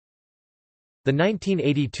The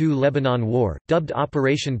 1982 Lebanon War, dubbed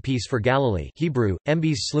Operation Peace for Galilee Hebrew,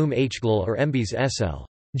 Embes Slum Hglil or Embes Sl.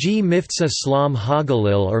 G. Miftzah Slam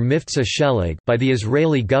Hagalil or Miftzah Shelag by the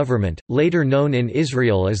Israeli government, later known in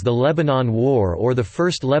Israel as the Lebanon War or the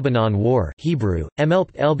First Lebanon War Hebrew,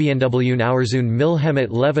 Emelpt Elbienwun Aurzun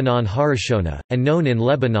Milhemet Lebanon Harishona, and known in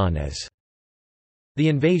Lebanon as the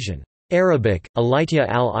invasion. Arabic, Alitya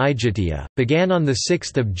al-Ijatiya, began on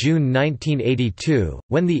 6 June 1982,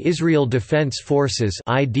 when the Israel Defense Forces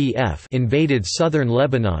 (IDF) invaded southern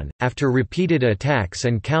Lebanon, after repeated attacks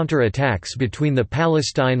and counter-attacks between the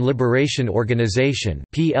Palestine Liberation Organization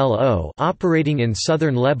 (PLO) operating in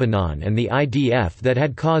southern Lebanon and the IDF that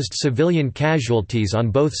had caused civilian casualties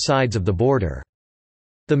on both sides of the border.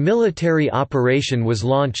 The military operation was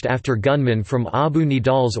launched after gunmen from Abu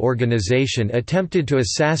Nidal's organization attempted to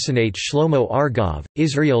assassinate Shlomo Argov,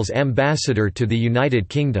 Israel's ambassador to the United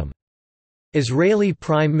Kingdom. Israeli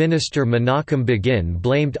Prime Minister Menachem Begin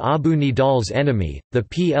blamed Abu Nidal's enemy, the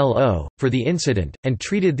PLO, for the incident, and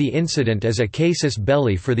treated the incident as a casus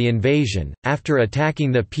belli for the invasion. After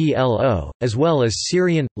attacking the PLO, as well as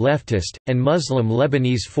Syrian, leftist, and Muslim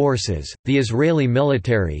Lebanese forces, the Israeli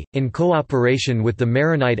military, in cooperation with the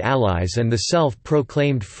Maronite allies and the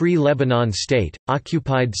self-proclaimed Free Lebanon State,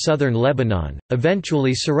 occupied southern Lebanon,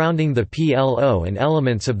 eventually surrounding the PLO and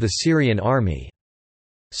elements of the Syrian army.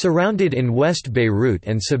 Surrounded in West Beirut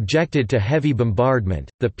and subjected to heavy bombardment,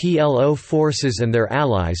 the PLO forces and their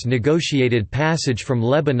allies negotiated passage from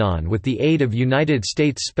Lebanon with the aid of United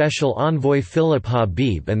States Special Envoy Philip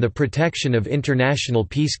Habib and the protection of international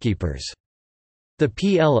peacekeepers. The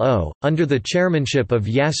PLO, under the chairmanship of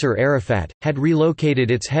Yasser Arafat, had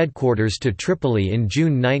relocated its headquarters to Tripoli in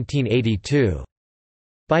June 1982.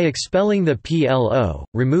 By expelling the PLO,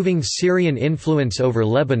 removing Syrian influence over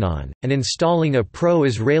Lebanon, and installing a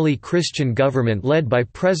pro-Israeli Christian government led by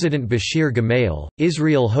President Bashir Gemayel,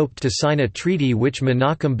 Israel hoped to sign a treaty which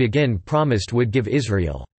Menachem Begin promised would give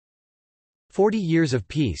Israel 40 years of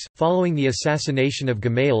peace. Following the assassination of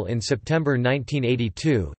Gemayel in September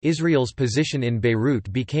 1982, Israel's position in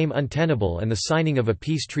Beirut became untenable and the signing of a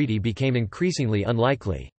peace treaty became increasingly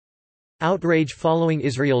unlikely. Outrage following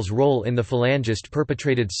Israel's role in the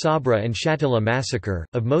Phalangist-perpetrated Sabra and Shatila massacre,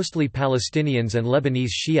 of mostly Palestinians and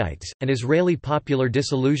Lebanese Shiites, and Israeli popular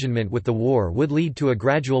disillusionment with the war would lead to a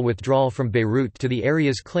gradual withdrawal from Beirut to the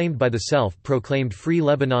areas claimed by the self-proclaimed Free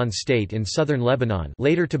Lebanon State in southern Lebanon,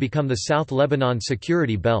 later to become the South Lebanon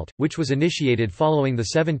Security Belt, which was initiated following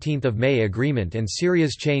the 17 May agreement and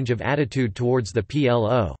Syria's change of attitude towards the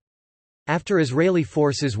PLO. After Israeli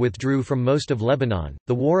forces withdrew from most of Lebanon,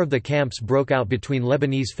 the War of the Camps broke out between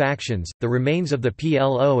Lebanese factions, the remains of the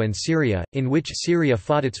PLO and Syria, in which Syria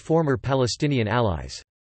fought its former Palestinian allies.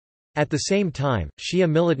 At the same time, Shia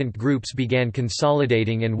militant groups began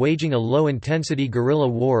consolidating and waging a low-intensity guerrilla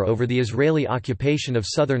war over the Israeli occupation of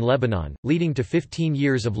southern Lebanon, leading to 15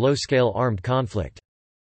 years of low-scale armed conflict.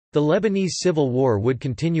 The Lebanese Civil War would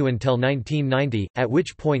continue until 1990, at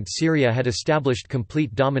which point Syria had established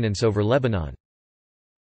complete dominance over Lebanon.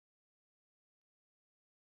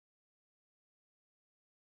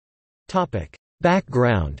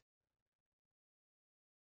 Background.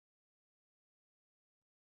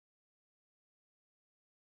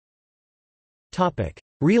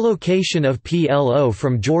 Relocation of PLO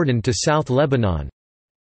from Jordan to South Lebanon.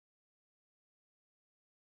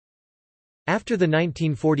 After the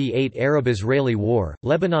 1948 Arab-Israeli War,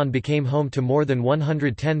 Lebanon became home to more than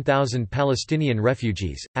 110,000 Palestinian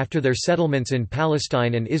refugees, after their settlements in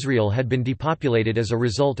Palestine and Israel had been depopulated as a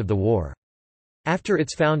result of the war. After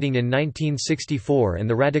its founding in 1964 and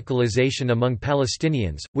the radicalization among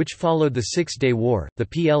Palestinians, which followed the Six-Day War, the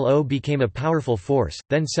PLO became a powerful force,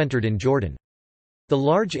 then centered in Jordan. The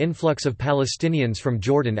large influx of Palestinians from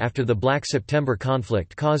Jordan after the Black September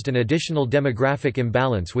conflict caused an additional demographic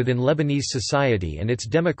imbalance within Lebanese society and its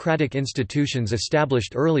democratic institutions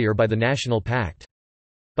established earlier by the National Pact.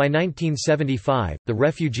 By 1975, the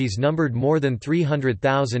refugees numbered more than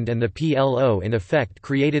 300,000 and the PLO in effect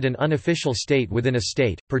created an unofficial state within a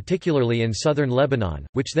state, particularly in southern Lebanon,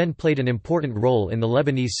 which then played an important role in the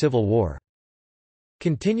Lebanese Civil War.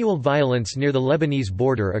 Continual violence near the Lebanese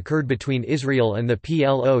border occurred between Israel and the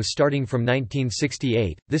PLO starting from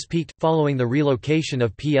 1968. This peaked, following the relocation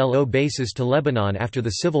of PLO bases to Lebanon after the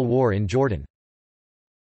civil war in Jordan.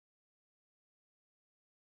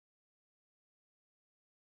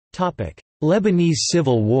 Lebanese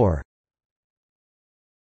Civil War.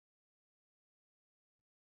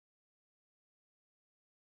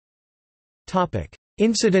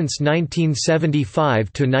 Incidents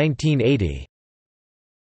 1975 to 1980.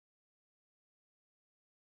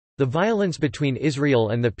 The violence between Israel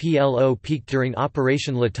and the PLO peaked during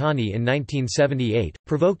Operation Litani in 1978,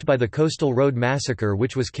 provoked by the Coastal Road Massacre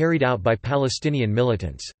which was carried out by Palestinian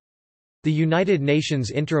militants. The United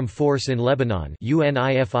Nations Interim Force in Lebanon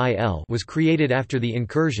 (UNIFIL) was created after the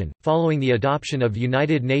incursion, following the adoption of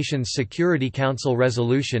United Nations Security Council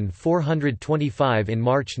Resolution 425 in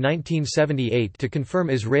March 1978 to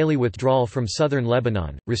confirm Israeli withdrawal from southern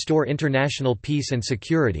Lebanon, restore international peace and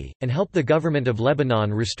security, and help the government of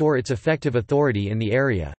Lebanon restore its effective authority in the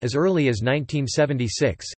area. As early as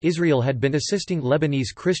 1976, Israel had been assisting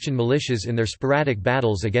Lebanese Christian militias in their sporadic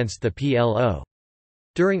battles against the PLO.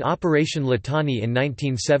 During Operation Litani in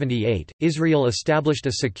 1978, Israel established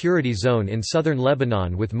a security zone in southern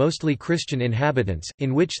Lebanon with mostly Christian inhabitants,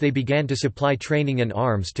 in which they began to supply training and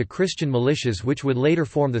arms to Christian militias which would later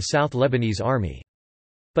form the South Lebanese Army.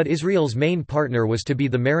 But Israel's main partner was to be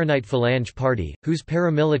the Maronite Phalange Party, whose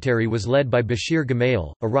paramilitary was led by Bashir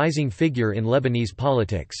Gemayel, a rising figure in Lebanese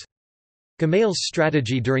politics. Gemayel's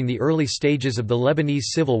strategy during the early stages of the Lebanese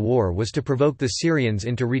Civil War was to provoke the Syrians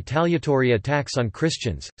into retaliatory attacks on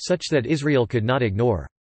Christians, such that Israel could not ignore.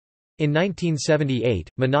 In 1978,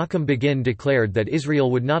 Menachem Begin declared that Israel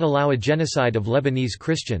would not allow a genocide of Lebanese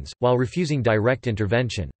Christians, while refusing direct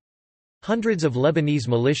intervention. Hundreds of Lebanese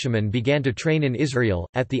militiamen began to train in Israel,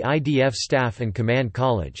 at the IDF Staff and Command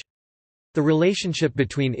College. The relationship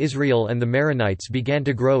between Israel and the Maronites began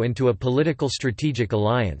to grow into a political strategic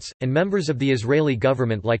alliance, and members of the Israeli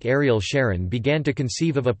government like Ariel Sharon began to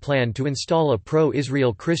conceive of a plan to install a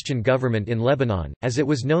pro-Israel Christian government in Lebanon, as it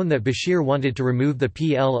was known that Bashir wanted to remove the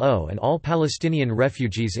PLO and all Palestinian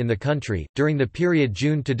refugees in the country. During the period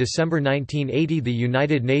June to December 1980, the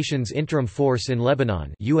United Nations Interim Force in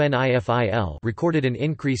Lebanon (UNIFIL) recorded an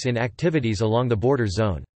increase in activities along the border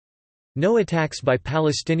zone. No attacks by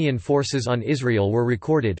Palestinian forces on Israel were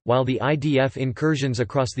recorded, while the IDF incursions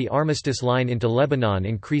across the armistice line into Lebanon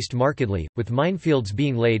increased markedly, with minefields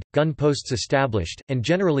being laid, gun posts established, and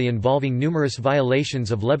generally involving numerous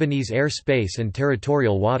violations of Lebanese air space and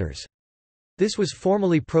territorial waters. This was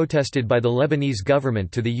formally protested by the Lebanese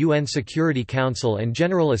government to the UN Security Council and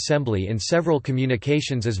General Assembly in several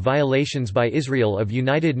communications as violations by Israel of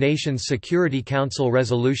United Nations Security Council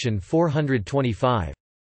Resolution 425.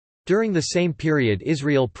 During the same period,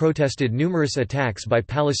 Israel protested numerous attacks by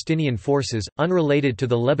Palestinian forces, unrelated to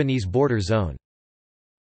the Lebanese border zone.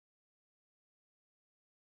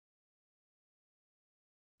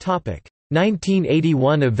 Topic: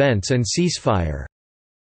 1981 events and ceasefire.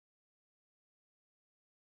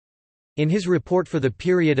 In his report for the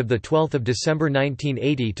period of 12 December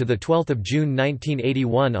 1980 to 12 June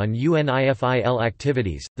 1981 on UNIFIL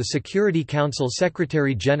activities, the Security Council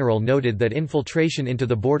Secretary-General noted that infiltration into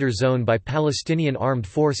the border zone by Palestinian armed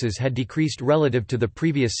forces had decreased relative to the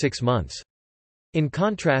previous 6 months. In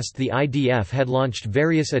contrast, the IDF had launched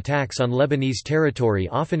various attacks on Lebanese territory,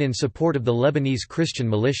 often in support of the Lebanese Christian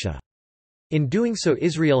militia. In doing so,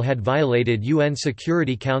 Israel had violated UN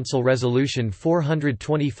Security Council Resolution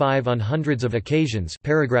 425 on hundreds of occasions,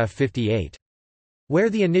 paragraph 58. Where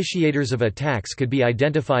the initiators of attacks could be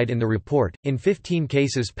identified in the report, in 15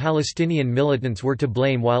 cases Palestinian militants were to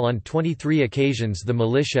blame, while on 23 occasions the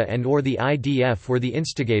militia and/or the IDF were the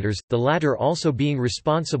instigators, the latter also being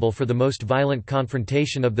responsible for the most violent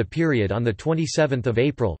confrontation of the period on 27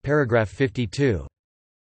 April, paragraph 52.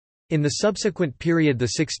 In the subsequent period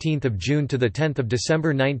 16 June to 10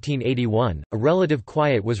 December 1981, a relative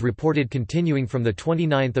quiet was reported continuing from 29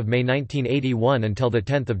 May 1981 until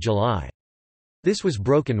 10 July. This was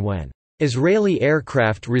broken when Israeli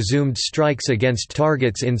aircraft resumed strikes against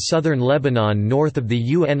targets in southern Lebanon north of the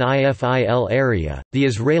UNIFIL area. The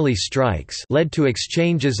Israeli strikes led to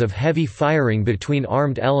exchanges of heavy firing between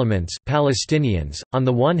armed elements, Palestinians on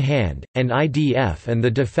the one hand, and IDF and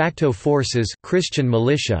the de facto forces, Christian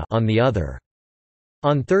militia, on the other.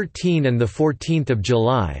 On 13 and 14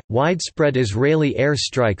 July, widespread Israeli air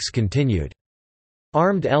strikes continued.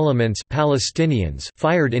 Armed elements, Palestinians,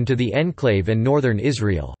 fired into the enclave and northern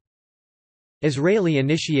Israel.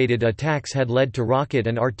 Israeli-initiated attacks had led to rocket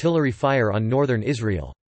and artillery fire on northern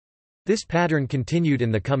Israel. This pattern continued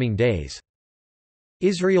in the coming days.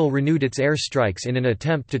 Israel renewed its air strikes in an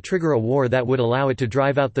attempt to trigger a war that would allow it to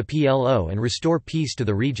drive out the PLO and restore peace to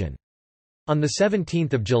the region. On 17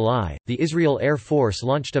 July, the Israel Air Force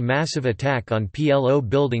launched a massive attack on PLO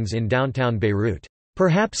buildings in downtown Beirut.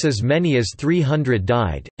 Perhaps as many as 300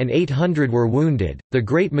 died, and 800 were wounded, the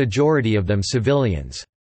great majority of them civilians.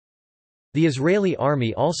 The Israeli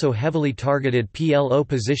army also heavily targeted PLO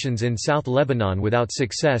positions in South Lebanon without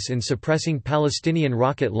success in suppressing Palestinian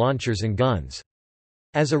rocket launchers and guns.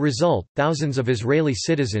 As a result, thousands of Israeli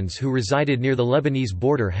citizens who resided near the Lebanese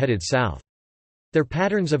border headed south. Their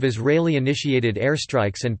patterns of Israeli-initiated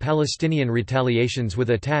airstrikes and Palestinian retaliations with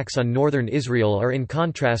attacks on northern Israel are in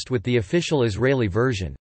contrast with the official Israeli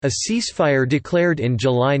version. A ceasefire declared in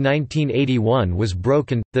July 1981 was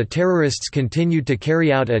broken. The terrorists continued to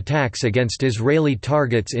carry out attacks against Israeli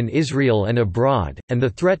targets in Israel and abroad, and the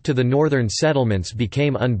threat to the northern settlements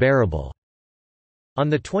became unbearable. On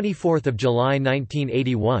 24 July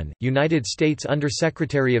 1981, United States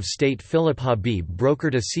Under-Secretary of State Philip Habib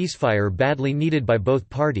brokered a ceasefire badly needed by both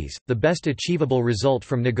parties, the best achievable result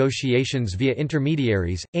from negotiations via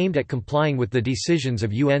intermediaries, aimed at complying with the decisions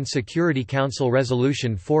of UN Security Council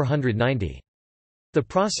Resolution 490. The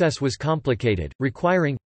process was complicated,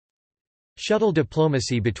 requiring shuttle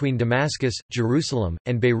diplomacy between Damascus, Jerusalem,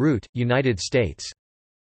 and Beirut, United States.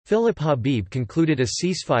 Philip Habib concluded a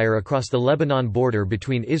ceasefire across the Lebanon border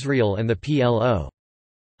between Israel and the PLO.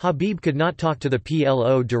 Habib could not talk to the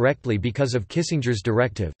PLO directly because of Kissinger's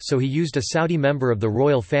directive, so he used a Saudi member of the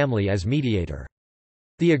royal family as mediator.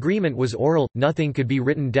 The agreement was oral, nothing could be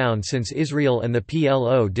written down since Israel and the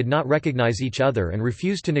PLO did not recognize each other and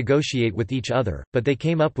refused to negotiate with each other, but they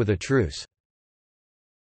came up with a truce.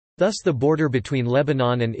 Thus the border between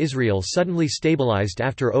Lebanon and Israel suddenly stabilized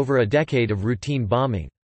after over a decade of routine bombing.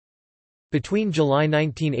 Between July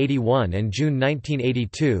 1981 and June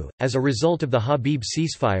 1982, as a result of the Habib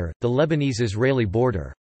ceasefire, the Lebanese-Israeli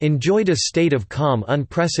border enjoyed a state of calm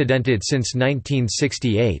unprecedented since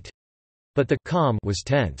 1968. But the calm was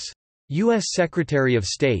tense. U.S. Secretary of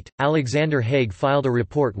State, Alexander Haig filed a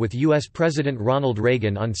report with U.S. President Ronald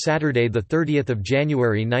Reagan on Saturday 30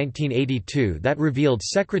 January 1982 that revealed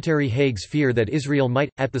Secretary Haig's fear that Israel might,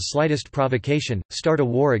 at the slightest provocation, start a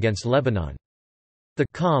war against Lebanon. The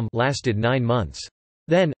calm lasted 9 months.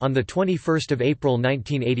 Then, on 21 April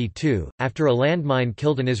 1982, after a landmine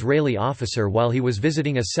killed an Israeli officer while he was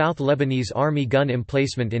visiting a South Lebanese army gun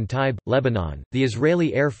emplacement in Taib, Lebanon, the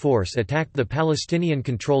Israeli Air Force attacked the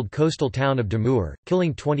Palestinian-controlled coastal town of Damour,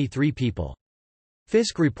 killing 23 people.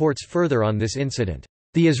 Fisk reports further on this incident.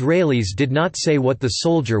 The Israelis did not say what the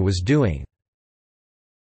soldier was doing.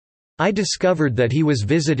 I discovered that he was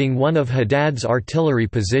visiting one of Haddad's artillery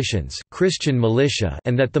positions, Christian militia,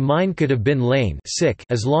 and that the mine could have been lain sick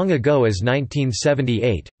as long ago as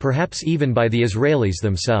 1978, perhaps even by the Israelis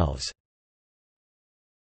themselves.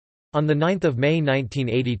 On 9 May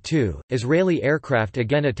 1982, Israeli aircraft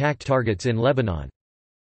again attacked targets in Lebanon.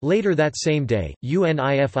 Later that same day,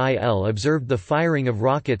 UNIFIL observed the firing of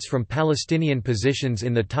rockets from Palestinian positions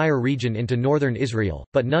in the Tyre region into northern Israel,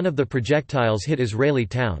 but none of the projectiles hit Israeli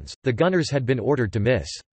towns. The gunners had been ordered to miss.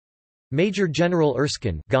 Major General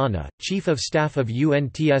Erskine, Ghana, Chief of Staff of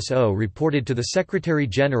UNTSO, reported to the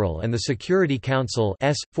Secretary-General and the Security Council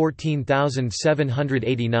S.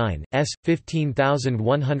 14789, S.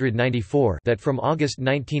 15194 that from August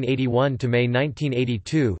 1981 to May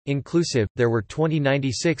 1982, inclusive, there were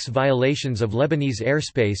 2096 violations of Lebanese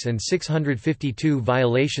airspace and 652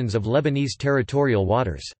 violations of Lebanese territorial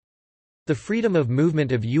waters. The freedom of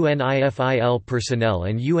movement of UNIFIL personnel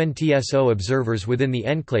and UNTSO observers within the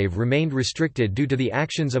enclave remained restricted due to the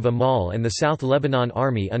actions of Amal and the South Lebanon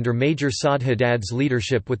Army under Major Saad Haddad's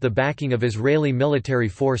leadership with the backing of Israeli military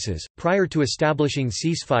forces. Prior to establishing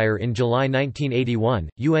ceasefire in July 1981,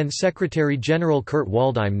 UN Secretary-General Kurt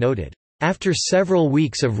Waldheim noted, "After several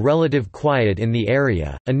weeks of relative quiet in the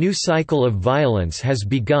area, a new cycle of violence has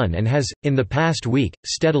begun and has, in the past week,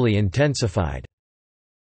 steadily intensified."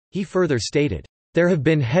 He further stated, "There have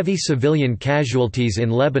been heavy civilian casualties in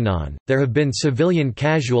Lebanon, there have been civilian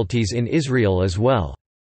casualties in Israel as well.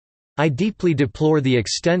 I deeply deplore the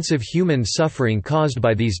extensive human suffering caused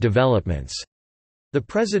by these developments." The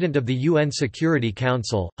president of the UN Security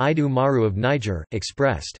Council, Idu Maru of Niger,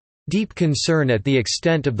 expressed, "deep concern at the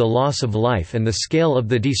extent of the loss of life and the scale of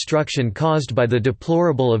the destruction caused by the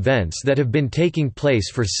deplorable events that have been taking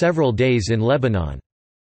place for several days in Lebanon."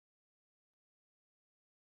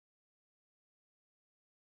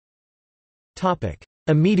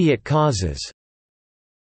 Immediate causes.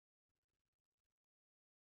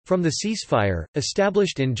 From the ceasefire,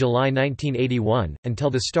 established in July 1981,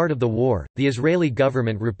 until the start of the war, the Israeli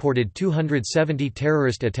government reported 270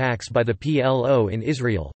 terrorist attacks by the PLO in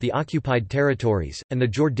Israel, the occupied territories, and the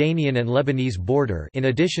Jordanian and Lebanese border, in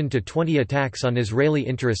addition to 20 attacks on Israeli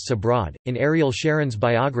interests abroad. In Ariel Sharon's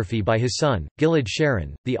biography by his son, Gilad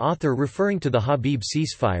Sharon, the author, referring to the Habib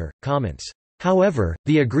ceasefire, comments, "However,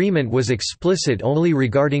 the agreement was explicit only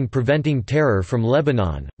regarding preventing terror from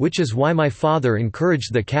Lebanon, which is why my father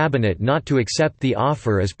encouraged the cabinet not to accept the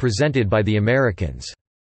offer as presented by the Americans."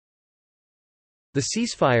 The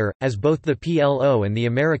ceasefire, as both the PLO and the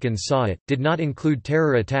Americans saw it, did not include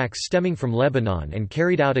terror attacks stemming from Lebanon and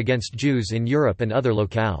carried out against Jews in Europe and other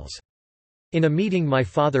locales. In a meeting my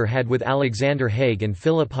father had with Alexander Haig and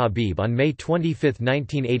Philip Habib on May 25,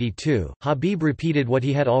 1982, Habib repeated what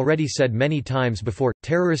he had already said many times before: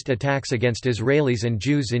 terrorist attacks against Israelis and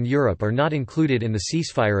Jews in Europe are not included in the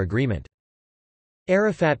ceasefire agreement.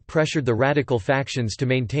 Arafat pressured the radical factions to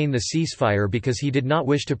maintain the ceasefire because he did not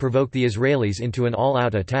wish to provoke the Israelis into an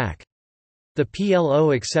all-out attack. The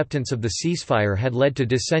PLO acceptance of the ceasefire had led to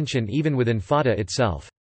dissension even within Fatah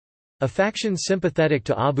itself. A faction sympathetic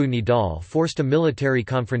to Abu Nidal forced a military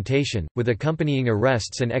confrontation, with accompanying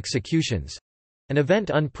arrests and executions—an event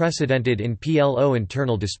unprecedented in PLO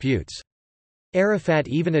internal disputes. Arafat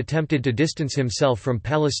even attempted to distance himself from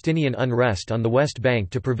Palestinian unrest on the West Bank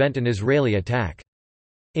to prevent an Israeli attack.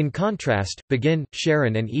 In contrast, Begin,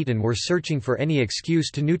 Sharon and Eaton were searching for any excuse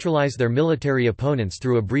to neutralize their military opponents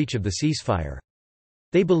through a breach of the ceasefire.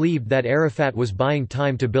 They believed that Arafat was buying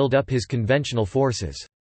time to build up his conventional forces.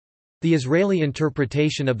 The Israeli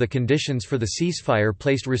interpretation of the conditions for the ceasefire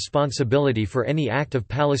placed responsibility for any act of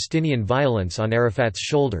Palestinian violence on Arafat's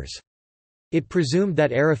shoulders. It presumed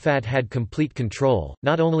that Arafat had complete control,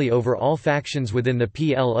 not only over all factions within the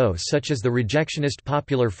PLO such as the rejectionist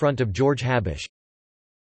Popular Front of George Habash,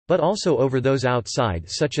 but also over those outside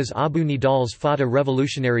such as Abu Nidal's Fatah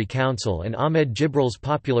Revolutionary Council and Ahmed Jibral's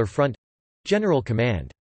Popular Front—General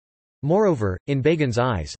Command. Moreover, in Begin's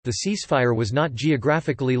eyes, the ceasefire was not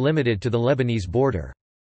geographically limited to the Lebanese border.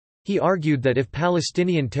 He argued that if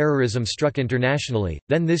Palestinian terrorism struck internationally,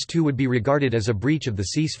 then this too would be regarded as a breach of the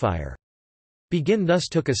ceasefire. Begin thus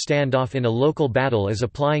took a standoff in a local battle as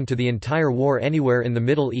applying to the entire war anywhere in the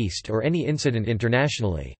Middle East or any incident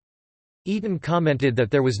internationally. Eaton commented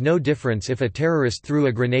that there was no difference if a terrorist threw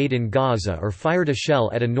a grenade in Gaza or fired a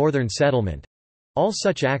shell at a northern settlement. All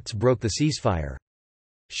such acts broke the ceasefire.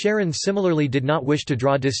 Sharon similarly did not wish to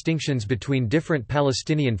draw distinctions between different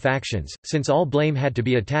Palestinian factions, since all blame had to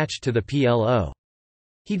be attached to the PLO.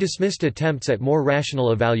 He dismissed attempts at more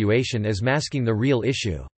rational evaluation as masking the real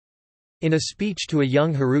issue. In a speech to a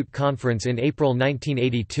Young Harut conference in April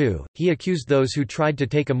 1982, he accused those who tried to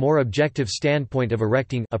take a more objective standpoint of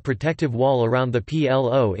erecting a protective wall around the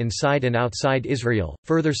PLO inside and outside Israel.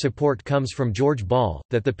 Further support comes from George Ball,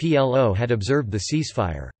 that the PLO had observed the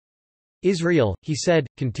ceasefire. Israel, he said,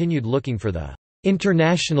 continued looking for the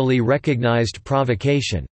internationally recognized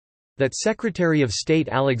provocation that Secretary of State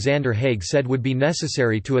Alexander Haig said would be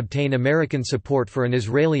necessary to obtain American support for an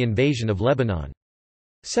Israeli invasion of Lebanon.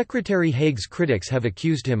 Secretary Haig's critics have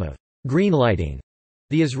accused him of greenlighting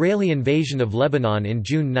the Israeli invasion of Lebanon in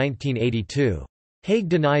June 1982. Haig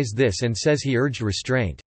denies this and says he urged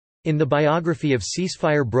restraint. In the biography of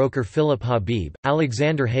ceasefire broker Philip Habib,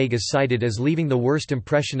 Alexander Haig is cited as leaving the worst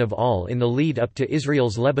impression of all in the lead-up to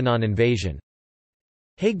Israel's Lebanon invasion.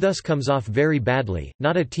 Haig thus comes off very badly,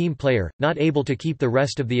 not a team player, not able to keep the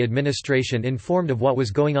rest of the administration informed of what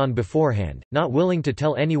was going on beforehand, not willing to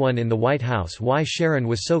tell anyone in the White House why Sharon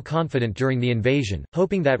was so confident during the invasion,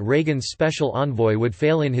 hoping that Reagan's special envoy would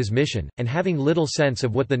fail in his mission, and having little sense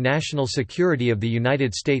of what the national security of the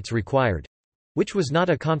United States required, which was not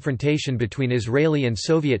a confrontation between Israeli and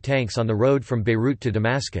Soviet tanks on the road from Beirut to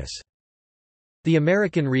Damascus. The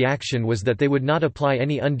American reaction was that they would not apply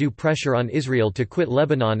any undue pressure on Israel to quit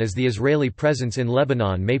Lebanon, as the Israeli presence in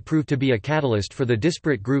Lebanon may prove to be a catalyst for the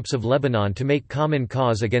disparate groups of Lebanon to make common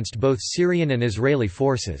cause against both Syrian and Israeli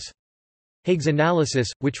forces. Haig's analysis,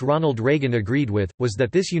 which Ronald Reagan agreed with, was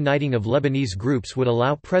that this uniting of Lebanese groups would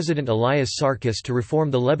allow President Elias Sarkis to reform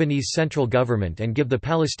the Lebanese central government and give the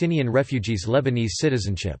Palestinian refugees Lebanese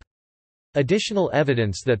citizenship. Additional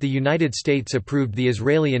evidence that the United States approved the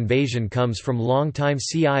Israeli invasion comes from longtime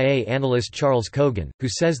CIA analyst Charles Cogan, who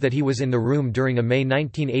says that he was in the room during a May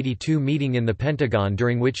 1982 meeting in the Pentagon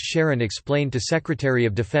during which Sharon explained to Secretary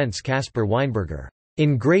of Defense Caspar Weinberger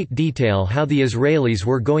in great detail how the Israelis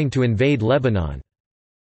were going to invade Lebanon.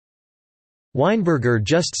 Weinberger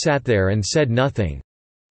just sat there and said nothing.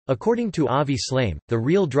 According to Avi Shlaim, the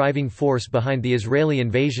real driving force behind the Israeli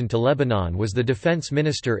invasion to Lebanon was the defense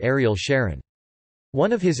minister Ariel Sharon.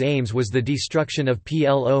 One of his aims was the destruction of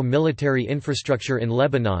PLO military infrastructure in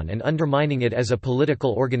Lebanon and undermining it as a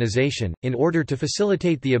political organization, in order to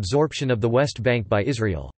facilitate the absorption of the West Bank by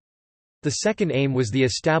Israel. The second aim was the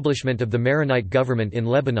establishment of the Maronite government in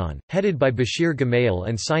Lebanon, headed by Bashir Gemayel,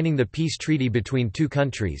 and signing the peace treaty between two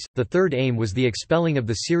countries. The third aim was the expelling of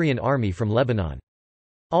the Syrian army from Lebanon.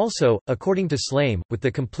 Also, according to Shlaim, with the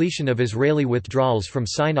completion of Israeli withdrawals from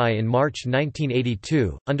Sinai in March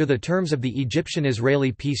 1982, under the terms of the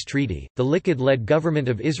Egyptian-Israeli peace treaty, the Likud-led government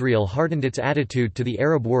of Israel hardened its attitude to the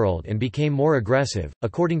Arab world and became more aggressive.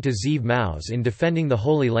 According to Ziv Maoz in Defending the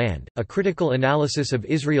Holy Land, a critical analysis of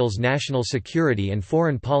Israel's national security and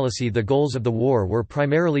foreign policy, the goals of the war were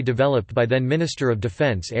primarily developed by then Minister of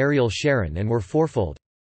Defense Ariel Sharon and were fourfold.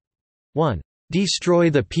 1. Destroy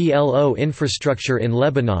the PLO infrastructure in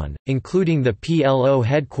Lebanon, including the PLO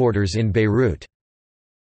headquarters in Beirut.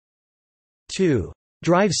 2.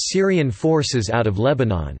 Drive Syrian forces out of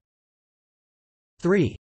Lebanon.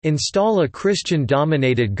 3. Install a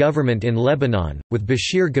Christian-dominated government in Lebanon, with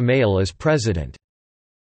Bashir Gemayel as president.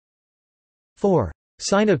 4.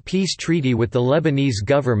 Sign a peace treaty with the Lebanese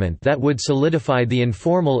government that would solidify the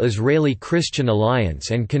informal Israeli-Christian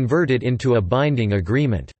alliance and convert it into a binding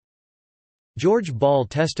agreement. George Ball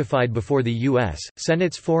testified before the U.S.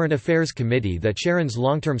 Senate's Foreign Affairs Committee that Sharon's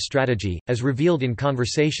long-term strategy, as revealed in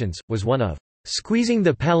conversations, was one of squeezing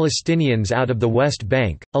the Palestinians out of the West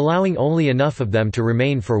Bank, allowing only enough of them to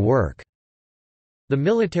remain for work. The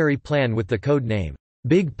military plan with the code name,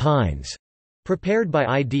 Big Pines, prepared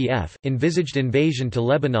by IDF, envisaged invasion to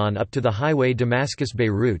Lebanon up to the highway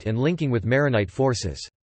Damascus-Beirut and linking with Maronite forces.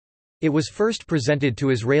 It was first presented to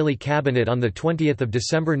Israeli cabinet on 20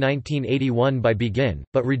 December 1981 by Begin,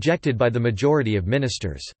 but rejected by the majority of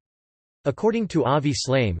ministers. According to Avi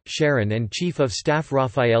Shlaim, Sharon and Chief of Staff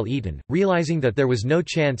Raphael Eaton, realizing that there was no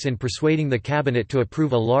chance in persuading the cabinet to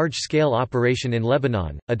approve a large-scale operation in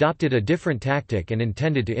Lebanon, adopted a different tactic and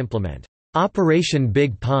intended to implement Operation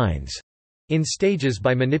Big Pines in stages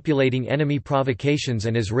by manipulating enemy provocations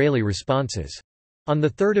and Israeli responses. On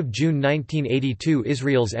 3 June 1982,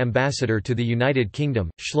 Israel's ambassador to the United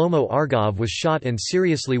Kingdom, Shlomo Argov, was shot and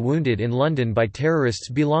seriously wounded in London by terrorists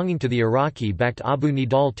belonging to the Iraqi-backed Abu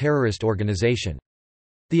Nidal terrorist organization.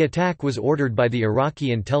 The attack was ordered by the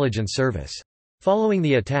Iraqi intelligence service. Following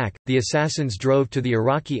the attack, the assassins drove to the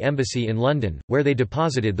Iraqi embassy in London, where they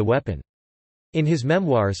deposited the weapon. In his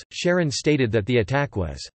memoirs, Sharon stated that the attack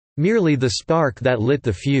was merely the spark that lit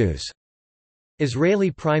the fuse. Israeli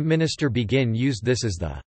Prime Minister Begin used this as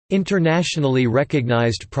the internationally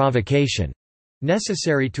recognized provocation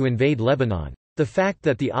necessary to invade Lebanon. The fact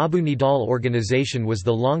that the Abu Nidal organization was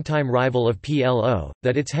the longtime rival of PLO,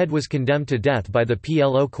 that its head was condemned to death by the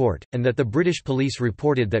PLO court, and that the British police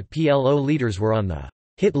reported that PLO leaders were on the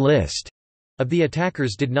hit list of the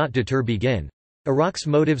attackers did not deter Begin. Iraq's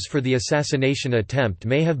motives for the assassination attempt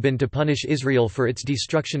may have been to punish Israel for its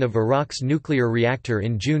destruction of Iraq's nuclear reactor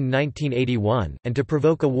in June 1981, and to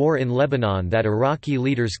provoke a war in Lebanon that Iraqi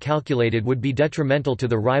leaders calculated would be detrimental to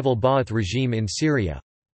the rival Ba'ath regime in Syria.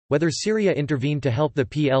 Whether Syria intervened to help the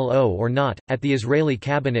PLO or not, at the Israeli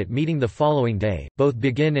cabinet meeting the following day, both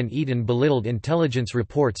Begin and Eaton belittled intelligence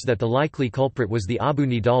reports that the likely culprit was the Abu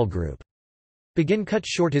Nidal group. Begin cut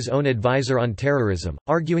short his own advisor on terrorism,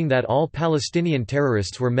 arguing that all Palestinian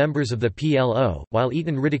terrorists were members of the PLO, while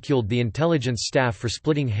Eaton ridiculed the intelligence staff for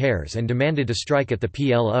splitting hairs and demanded to strike at the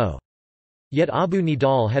PLO. Yet Abu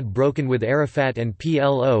Nidal had broken with Arafat and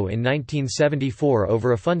PLO in 1974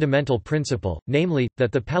 over a fundamental principle, namely,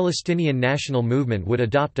 that the Palestinian national movement would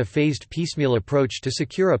adopt a phased piecemeal approach to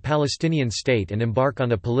secure a Palestinian state and embark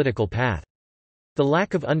on a political path. The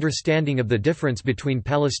lack of understanding of the difference between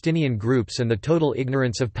Palestinian groups and the total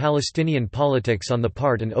ignorance of Palestinian politics on the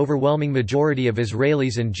part an overwhelming majority of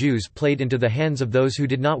Israelis and Jews played into the hands of those who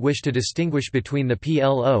did not wish to distinguish between the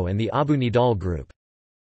PLO and the Abu Nidal group.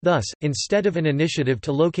 Thus, instead of an initiative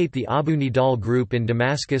to locate the Abu Nidal group in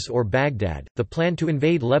Damascus or Baghdad, the plan to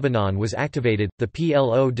invade Lebanon was activated. The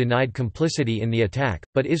PLO denied complicity in the attack,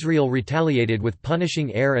 but Israel retaliated with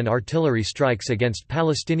punishing air and artillery strikes against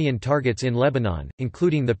Palestinian targets in Lebanon,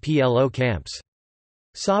 including the PLO camps.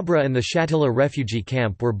 Sabra and the Shatila refugee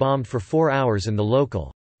camp were bombed for 4 hours and the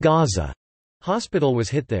local Gaza hospital was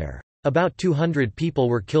hit there. About 200 people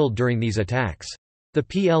were killed during these attacks. The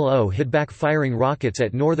PLO hit back firing rockets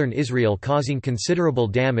at northern Israel, causing considerable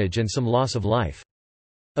damage and some loss of life.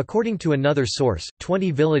 According to another source,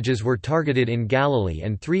 20 villages were targeted in Galilee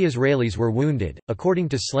and 3 Israelis were wounded. According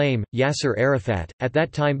to Shlaim, Yasser Arafat, at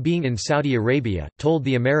that time being in Saudi Arabia, told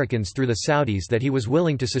the Americans through the Saudis that he was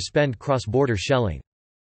willing to suspend cross-border shelling.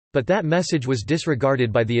 But that message was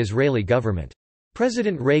disregarded by the Israeli government.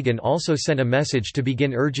 President Reagan also sent a message to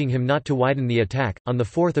Begin urging him not to widen the attack. On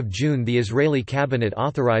 4 June, the Israeli cabinet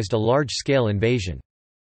authorized a large-scale invasion.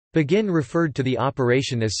 Begin referred to the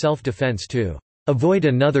operation as self-defense to avoid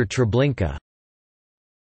another Treblinka.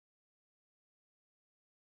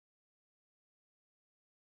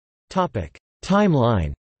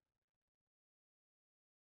 Timeline.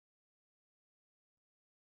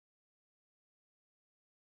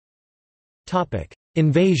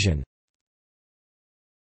 Invasion.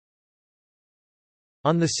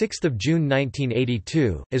 On 6 June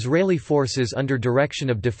 1982, Israeli forces under direction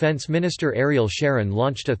of Defense Minister Ariel Sharon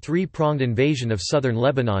launched a three-pronged invasion of southern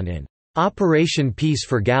Lebanon in Operation Peace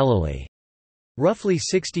for Galilee. Roughly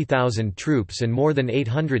 60,000 troops and more than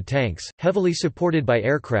 800 tanks, heavily supported by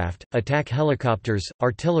aircraft, attack helicopters,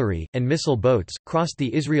 artillery, and missile boats, crossed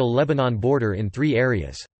the Israel-Lebanon border in three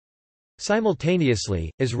areas.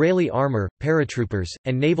 Simultaneously, Israeli armor, paratroopers,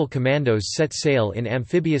 and naval commandos set sail in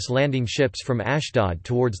amphibious landing ships from Ashdod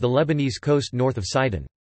towards the Lebanese coast north of Sidon.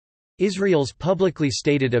 Israel's publicly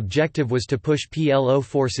stated objective was to push PLO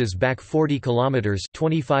forces back 40 kilometers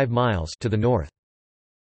 (25 miles) to the north.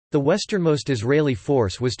 The westernmost Israeli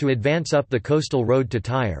force was to advance up the coastal road to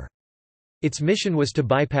Tyre. Its mission was to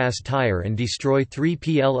bypass Tyre and destroy 3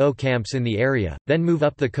 PLO camps in the area, then move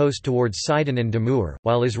up the coast towards Sidon and Dammur,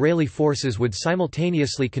 while Israeli forces would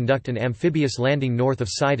simultaneously conduct an amphibious landing north of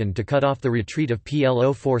Sidon to cut off the retreat of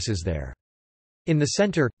PLO forces there. In the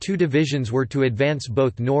center, 2 divisions were to advance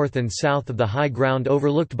both north and south of the high ground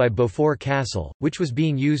overlooked by Beaufort Castle, which was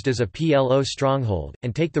being used as a PLO stronghold,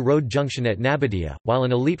 and take the road junction at Nabatea, while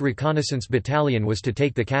an elite reconnaissance battalion was to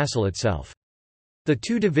take the castle itself. The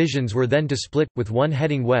 2 divisions were then to split, with one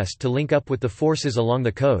heading west to link up with the forces along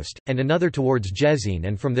the coast, and another towards Jezin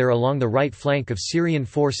and from there along the right flank of Syrian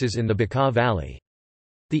forces in the Bekaa Valley.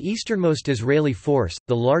 The easternmost Israeli force,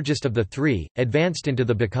 the largest of the 3, advanced into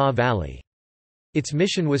the Bekaa Valley. Its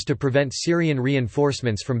mission was to prevent Syrian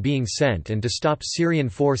reinforcements from being sent and to stop Syrian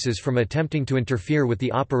forces from attempting to interfere with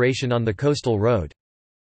the operation on the coastal road.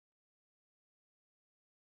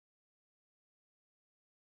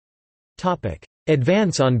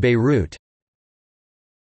 Advance on Beirut.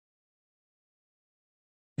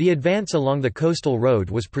 The advance along the coastal road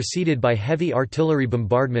was preceded by heavy artillery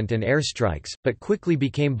bombardment and airstrikes, but quickly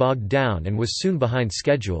became bogged down and was soon behind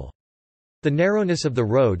schedule. The narrowness of the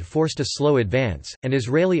road forced a slow advance, and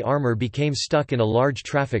Israeli armor became stuck in a large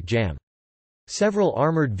traffic jam. Several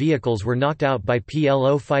armored vehicles were knocked out by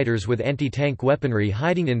PLO fighters with anti-tank weaponry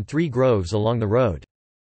hiding in 3 groves along the road.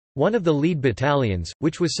 One of the lead battalions,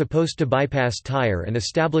 which was supposed to bypass Tyre and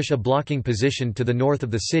establish a blocking position to the north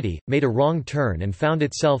of the city, made a wrong turn and found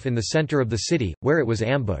itself in the center of the city, where it was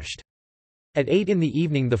ambushed. At 8 in the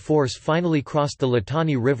evening the force finally crossed the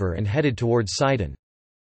Litani River and headed towards Sidon.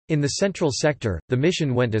 In the central sector, the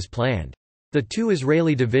mission went as planned. The 2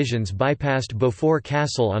 Israeli divisions bypassed Beaufort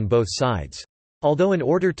Castle on both sides. Although an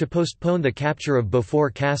order to postpone the capture of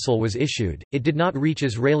Beaufort Castle was issued, it did not reach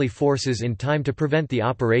Israeli forces in time to prevent the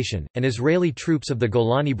operation, and Israeli troops of the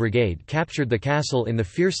Golani Brigade captured the castle in the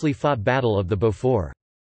fiercely fought Battle of the Beaufort.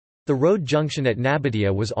 The road junction at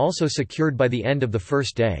Nabatea was also secured by the end of the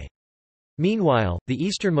first day. Meanwhile, the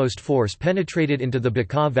easternmost force penetrated into the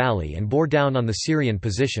Bekaa Valley and bore down on the Syrian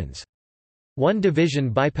positions. One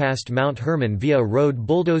division bypassed Mount Hermon via a road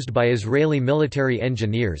bulldozed by Israeli military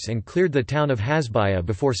engineers and cleared the town of Hasbaya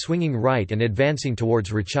before swinging right and advancing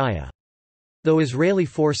towards Rachaya. Though Israeli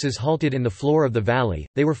forces halted in the floor of the valley,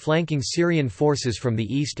 they were flanking Syrian forces from the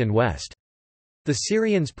east and west. The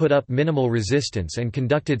Syrians put up minimal resistance and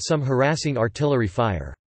conducted some harassing artillery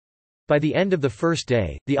fire. By the end of the first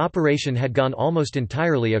day, the operation had gone almost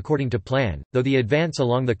entirely according to plan, though the advance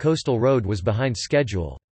along the coastal road was behind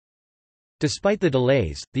schedule. Despite the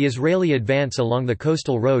delays, the Israeli advance along the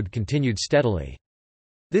coastal road continued steadily.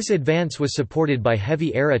 This advance was supported by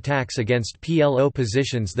heavy air attacks against PLO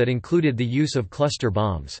positions that included the use of cluster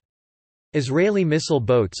bombs. Israeli missile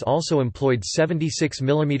boats also employed 76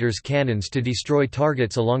 mm cannons to destroy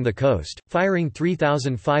targets along the coast, firing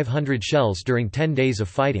 3,500 shells during 10 days of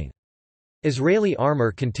fighting. Israeli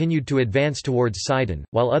armor continued to advance towards Sidon,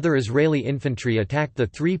 while other Israeli infantry attacked the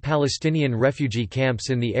 3 Palestinian refugee camps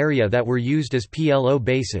in the area that were used as PLO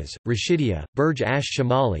bases, Rashidia, Burj Ash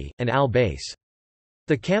Shamali, and Al-Bais.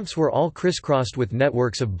 The camps were all crisscrossed with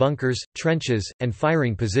networks of bunkers, trenches, and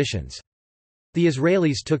firing positions. The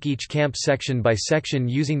Israelis took each camp section by section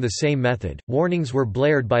using the same method. Warnings were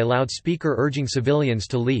blared by loudspeaker urging civilians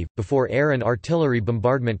to leave, before air and artillery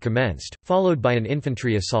bombardment commenced, followed by an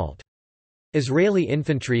infantry assault. Israeli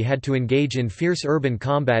infantry had to engage in fierce urban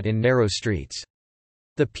combat in narrow streets.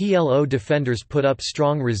 The PLO defenders put up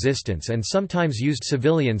strong resistance and sometimes used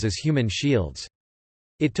civilians as human shields.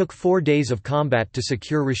 It took 4 days of combat to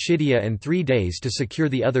secure Rashidia and 3 days to secure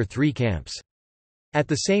the other 3 camps. At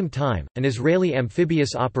the same time, an Israeli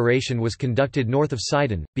amphibious operation was conducted north of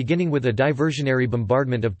Sidon, beginning with a diversionary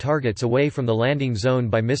bombardment of targets away from the landing zone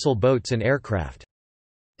by missile boats and aircraft.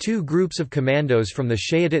 Two groups of commandos from the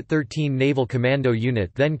Shayatit 13 Naval Commando Unit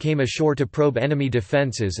then came ashore to probe enemy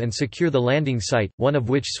defences and secure the landing site, one of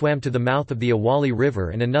which swam to the mouth of the Awali River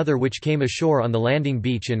and another which came ashore on the landing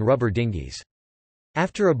beach in rubber dinghies.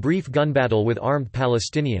 After a brief gun battle with armed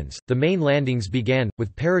Palestinians, the main landings began,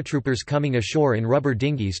 with paratroopers coming ashore in rubber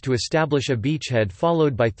dinghies to establish a beachhead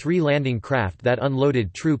followed by 3 landing craft that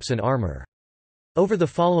unloaded troops and armor. Over the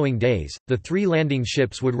following days, the 3 landing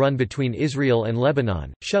ships would run between Israel and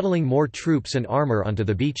Lebanon, shuttling more troops and armor onto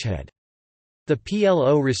the beachhead. The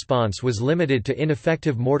PLO response was limited to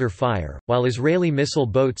ineffective mortar fire, while Israeli missile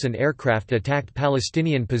boats and aircraft attacked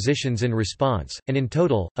Palestinian positions in response, and in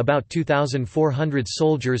total, about 2,400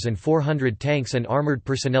 soldiers and 400 tanks and armored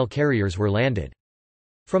personnel carriers were landed.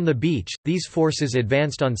 From the beach, these forces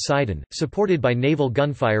advanced on Sidon, supported by naval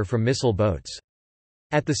gunfire from missile boats.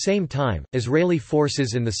 At the same time, Israeli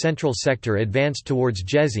forces in the central sector advanced towards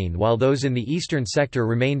Jezin while those in the eastern sector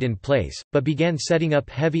remained in place, but began setting up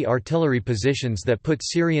heavy artillery positions that put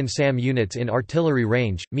Syrian SAM units in artillery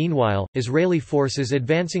range. Meanwhile, Israeli forces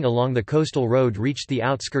advancing along the coastal road reached the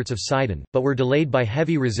outskirts of Sidon, but were delayed by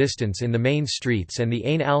heavy resistance in the main streets and the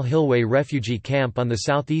Ain al-Hilway refugee camp on the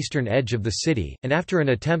southeastern edge of the city, and after an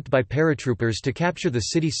attempt by paratroopers to capture the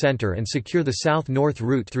city center and secure the south-north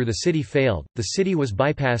route through the city failed, the city was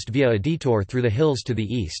bypassed via a detour through the hills to the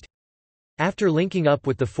east. After linking up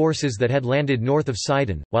with the forces that had landed north of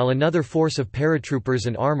Sidon, while another force of paratroopers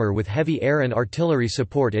and armor with heavy air and artillery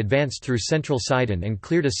support advanced through central Sidon and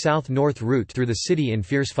cleared a south-north route through the city in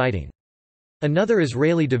fierce fighting. Another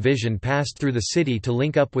Israeli division passed through the city to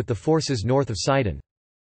link up with the forces north of Sidon.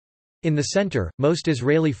 In the center, most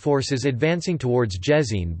Israeli forces advancing towards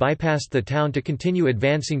Jezin bypassed the town to continue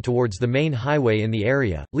advancing towards the main highway in the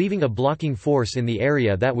area, leaving a blocking force in the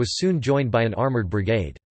area that was soon joined by an armored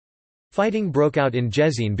brigade. Fighting broke out in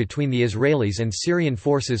Jezin between the Israelis and Syrian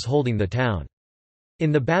forces holding the town.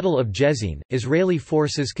 In the Battle of Jezin, Israeli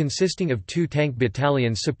forces consisting of 2 tank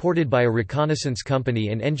battalions supported by a reconnaissance company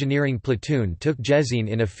and engineering platoon took Jezin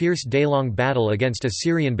in a fierce day-long battle against a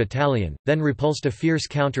Syrian battalion, then repulsed a fierce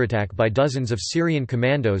counterattack by dozens of Syrian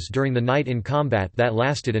commandos during the night in combat that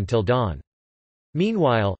lasted until dawn.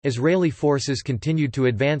 Meanwhile, Israeli forces continued to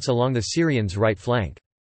advance along the Syrians' right flank.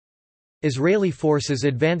 Israeli forces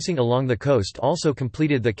advancing along the coast also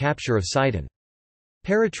completed the capture of Sidon.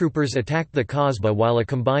 Paratroopers attacked the Kasbah while a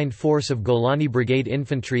combined force of Golani Brigade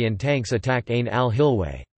infantry and tanks attacked Ain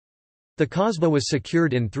al-Hilway. The Kasbah was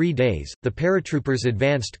secured in 3 days. The paratroopers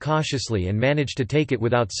advanced cautiously and managed to take it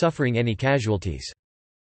without suffering any casualties.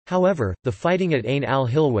 However, the fighting at Ain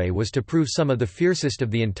al-Hilway was to prove some of the fiercest of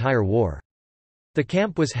the entire war. The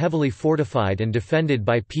camp was heavily fortified and defended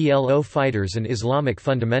by PLO fighters and Islamic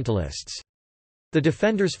fundamentalists. The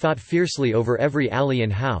defenders fought fiercely over every alley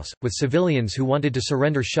and house, with civilians who wanted to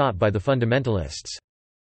surrender shot by the fundamentalists.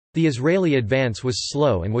 The Israeli advance was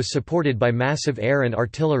slow and was supported by massive air and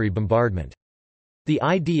artillery bombardment. The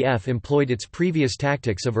IDF employed its previous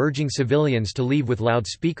tactics of urging civilians to leave with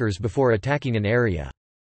loudspeakers before attacking an area.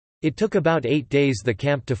 It took about 8 days the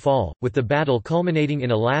camp to fall, with the battle culminating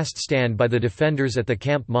in a last stand by the defenders at the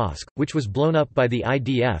camp mosque, which was blown up by the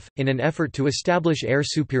IDF. In an effort to establish air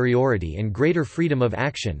superiority and greater freedom of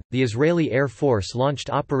action, the Israeli Air Force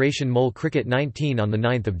launched Operation Mole Cricket 19 on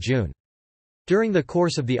 9 June. During the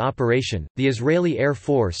course of the operation, the Israeli Air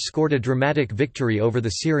Force scored a dramatic victory over the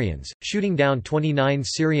Syrians, shooting down 29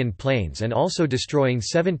 Syrian planes and also destroying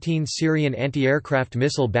 17 Syrian anti-aircraft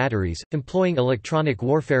missile batteries, employing electronic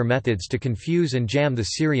warfare methods to confuse and jam the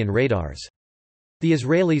Syrian radars. The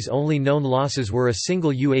Israelis' only known losses were a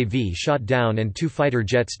single UAV shot down and 2 fighter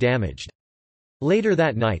jets damaged. Later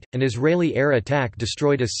that night, an Israeli air attack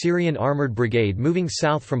destroyed a Syrian armored brigade moving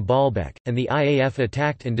south from Baalbek, and the IAF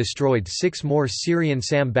attacked and destroyed 6 more Syrian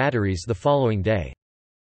SAM batteries the following day.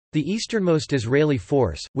 The easternmost Israeli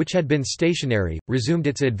force, which had been stationary, resumed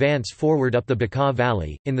its advance forward up the Bekaa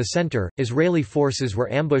Valley. In the center, Israeli forces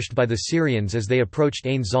were ambushed by the Syrians as they approached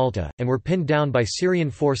Ain Zalta, and were pinned down by Syrian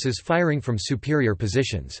forces firing from superior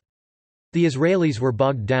positions. The Israelis were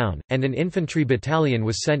bogged down, and an infantry battalion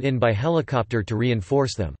was sent in by helicopter to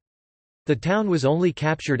reinforce them. The town was only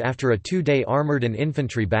captured after a 2-day armored and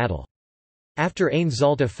infantry battle. After Ain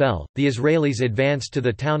Zalta fell, the Israelis advanced to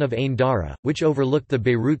the town of Ain Dara, which overlooked the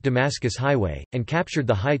Beirut-Damascus highway, and captured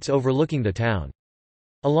the heights overlooking the town.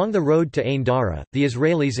 Along the road to Ain Dara, the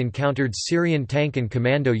Israelis encountered Syrian tank and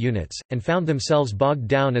commando units, and found themselves bogged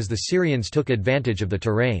down as the Syrians took advantage of the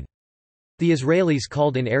terrain. The Israelis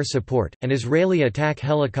called in air support, and Israeli attack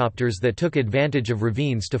helicopters that took advantage of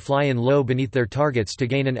ravines to fly in low beneath their targets to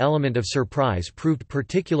gain an element of surprise proved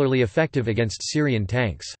particularly effective against Syrian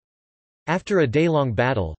tanks. After a day-long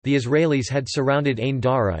battle, the Israelis had surrounded Ain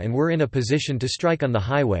Dara and were in a position to strike on the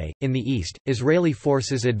highway. In the east, Israeli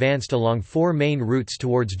forces advanced along four main routes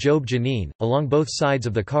towards Job Jenin, along both sides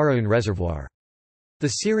of the Karaun Reservoir. The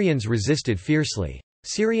Syrians resisted fiercely.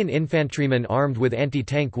 Syrian infantrymen armed with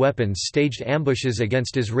anti-tank weapons staged ambushes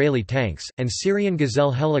against Israeli tanks, and Syrian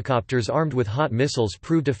Gazelle helicopters armed with hot missiles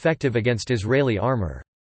proved effective against Israeli armor.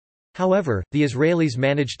 However, the Israelis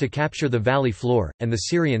managed to capture the valley floor, and the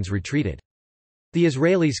Syrians retreated. The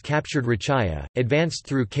Israelis captured Rachaya, advanced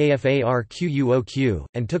through Kfar-Quoq,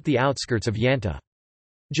 and took the outskirts of Yanta.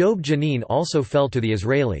 Job Jenin also fell to the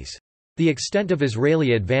Israelis. The extent of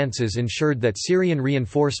Israeli advances ensured that Syrian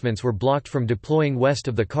reinforcements were blocked from deploying west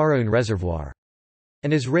of the Karaun Reservoir.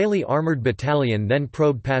 An Israeli armored battalion then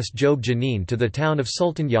probed past Job Jenin to the town of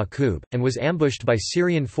Sultan Yaqub, and was ambushed by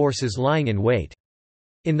Syrian forces lying in wait.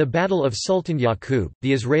 In the Battle of Sultan Yaqub,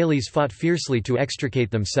 the Israelis fought fiercely to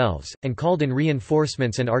extricate themselves, and called in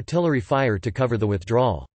reinforcements and artillery fire to cover the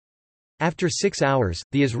withdrawal. After 6 hours,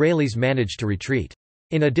 the Israelis managed to retreat.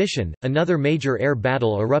 In addition, another major air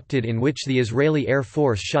battle erupted in which the Israeli Air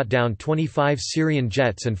Force shot down 25 Syrian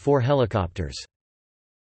jets and 4 helicopters.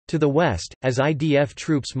 To the west, as IDF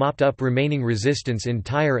troops mopped up remaining resistance in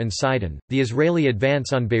Tyre and Sidon, the Israeli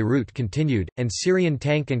advance on Beirut continued, and Syrian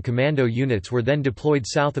tank and commando units were then deployed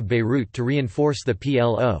south of Beirut to reinforce the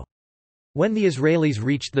PLO. When the Israelis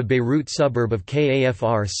reached the Beirut suburb of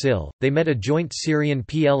Kafr-Sil, they met a joint Syrian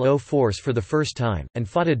PLO force for the first time, and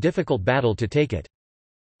fought a difficult battle to take it.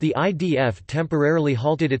 The IDF temporarily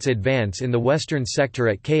halted its advance in the western sector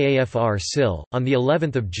at Kafr-Sil. On the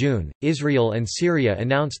 11th of June, Israel and Syria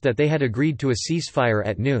announced that they had agreed to a ceasefire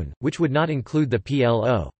at noon, which would not include the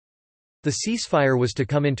PLO. The ceasefire was to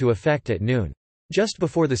come into effect at noon. Just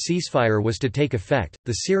before the ceasefire was to take effect,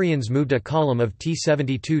 the Syrians moved a column of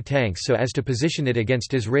T-72 tanks so as to position it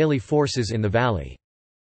against Israeli forces in the valley.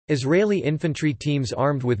 Israeli infantry teams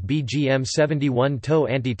armed with BGM-71 TOW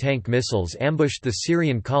anti-tank missiles ambushed the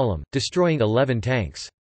Syrian column, destroying 11 tanks.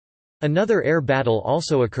 Another air battle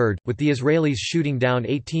also occurred, with the Israelis shooting down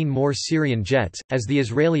 18 more Syrian jets, as the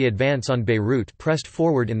Israeli advance on Beirut pressed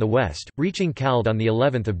forward in the west, reaching Khald on the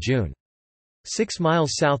 11th of June. 6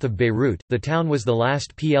 miles south of Beirut, the town was the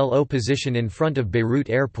last PLO position in front of Beirut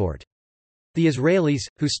airport. The Israelis,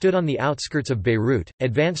 who stood on the outskirts of Beirut,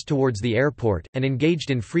 advanced towards the airport, and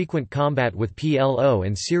engaged in frequent combat with PLO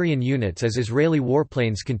and Syrian units as Israeli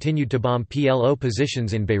warplanes continued to bomb PLO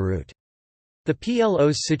positions in Beirut. The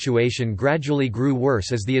PLO's situation gradually grew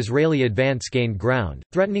worse as the Israeli advance gained ground,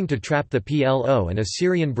 threatening to trap the PLO and a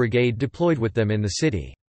Syrian brigade deployed with them in the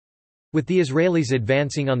city. With the Israelis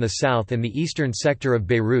advancing on the south and the eastern sector of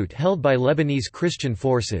Beirut held by Lebanese Christian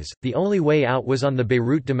forces, the only way out was on the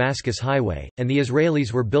Beirut-Damascus highway, and the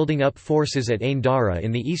Israelis were building up forces at Ain Dara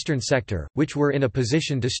in the eastern sector, which were in a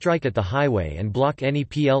position to strike at the highway and block any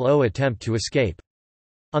PLO attempt to escape.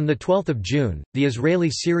 On 12 June, the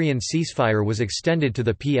Israeli-Syrian ceasefire was extended to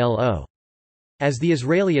the PLO. As the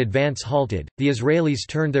Israeli advance halted, the Israelis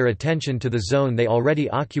turned their attention to the zone they already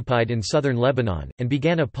occupied in southern Lebanon, and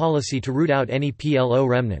began a policy to root out any PLO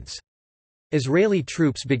remnants. Israeli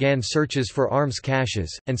troops began searches for arms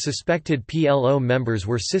caches, and suspected PLO members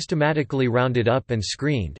were systematically rounded up and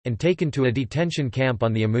screened, and taken to a detention camp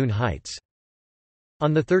on the Amun Heights.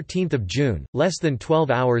 On 13 June, less than 12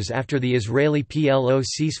 hours after the Israeli PLO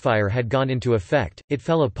ceasefire had gone into effect, it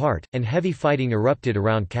fell apart, and heavy fighting erupted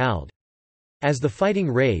around Khald. As the fighting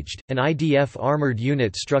raged, an IDF armored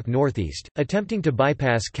unit struck northeast, attempting to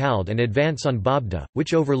bypass Khald and advance on Babda,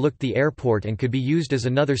 which overlooked the airport and could be used as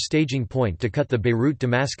another staging point to cut the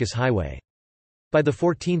Beirut-Damascus highway. By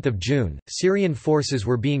 14 June, Syrian forces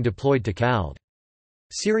were being deployed to Khald.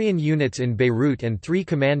 Syrian units in Beirut and 3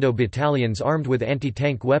 commando battalions armed with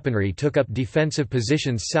anti-tank weaponry took up defensive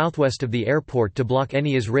positions southwest of the airport to block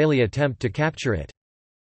any Israeli attempt to capture it.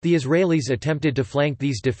 The Israelis attempted to flank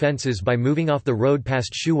these defenses by moving off the road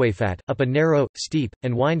past Shuwayfat, up a narrow, steep,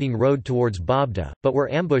 and winding road towards Babda, but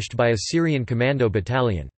were ambushed by a Syrian commando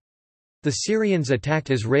battalion. The Syrians attacked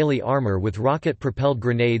Israeli armor with rocket-propelled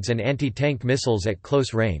grenades and anti-tank missiles at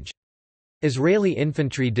close range. Israeli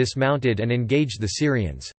infantry dismounted and engaged the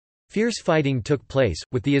Syrians. Fierce fighting took place,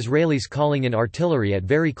 with the Israelis calling in artillery at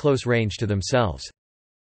very close range to themselves.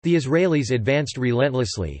 The Israelis advanced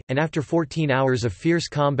relentlessly, and after 14 hours of fierce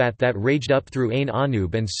combat that raged up through Ain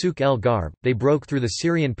Anub and Souk el Garb, they broke through the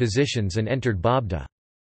Syrian positions and entered Babda.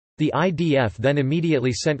 The IDF then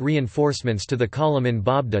immediately sent reinforcements to the column in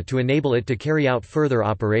Babda to enable it to carry out further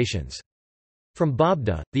operations. From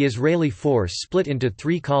Babda, the Israeli force split into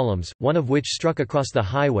 3 columns, one of which struck across the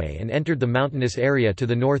highway and entered the mountainous area to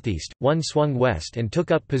the northeast, one swung west and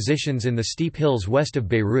took up positions in the steep hills west of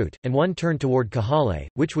Beirut, and one turned toward Kahale,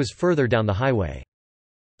 which was further down the highway.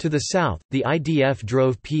 To the south, the IDF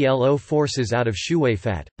drove PLO forces out of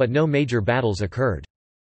Shuwayfat, but no major battles occurred.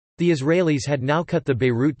 The Israelis had now cut the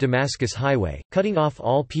Beirut-Damascus highway, cutting off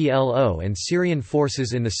all PLO and Syrian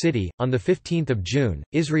forces in the city. On 15 June,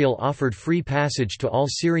 Israel offered free passage to all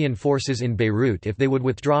Syrian forces in Beirut if they would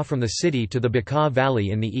withdraw from the city to the Bekaa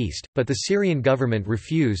Valley in the east, but the Syrian government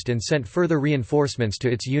refused and sent further reinforcements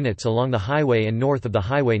to its units along the highway and north of the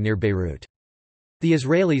highway near Beirut. The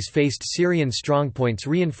Israelis faced Syrian strongpoints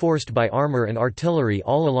reinforced by armor and artillery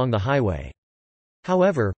all along the highway.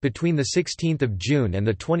 However, between 16 June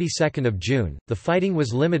and 22 June, the fighting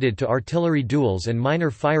was limited to artillery duels and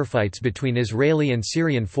minor firefights between Israeli and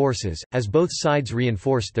Syrian forces, as both sides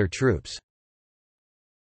reinforced their troops.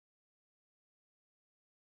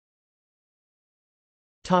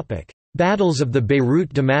 Battles of the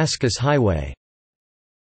Beirut-Damascus highway.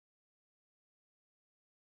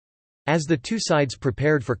 As the two sides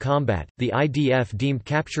prepared for combat, the IDF deemed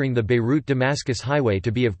capturing the Beirut-Damascus highway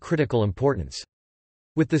to be of critical importance.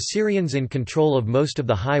 With the Syrians in control of most of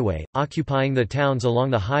the highway, occupying the towns along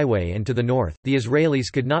the highway and to the north, the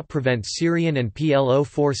Israelis could not prevent Syrian and PLO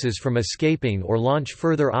forces from escaping or launch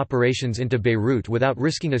further operations into Beirut without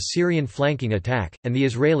risking a Syrian flanking attack, and the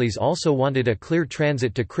Israelis also wanted a clear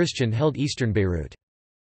transit to Christian-held eastern Beirut.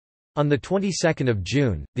 On the 22nd of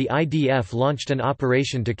June, the IDF launched an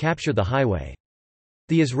operation to capture the highway.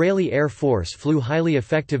 The Israeli Air Force flew highly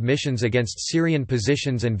effective missions against Syrian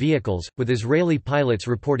positions and vehicles, with Israeli pilots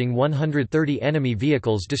reporting 130 enemy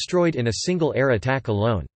vehicles destroyed in a single air attack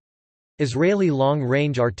alone. Israeli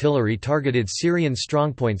long-range artillery targeted Syrian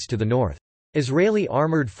strongpoints to the north. Israeli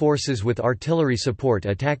armored forces with artillery support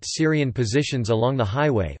attacked Syrian positions along the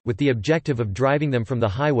highway, with the objective of driving them from the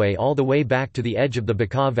highway all the way back to the edge of the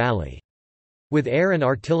Bekaa Valley. With air and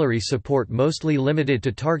artillery support mostly limited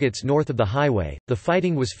to targets north of the highway, the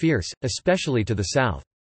fighting was fierce, especially to the south.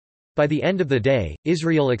 By the end of the day,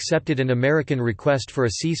 Israel accepted an American request for a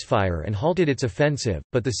ceasefire and halted its offensive,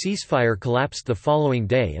 but the ceasefire collapsed the following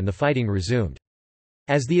day and the fighting resumed.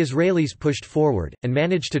 As the Israelis pushed forward, and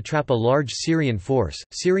managed to trap a large Syrian force,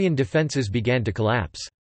 Syrian defenses began to collapse.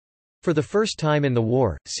 For the first time in the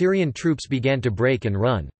war, Syrian troops began to break and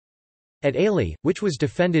run. At Aili, which was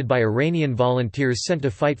defended by Iranian volunteers sent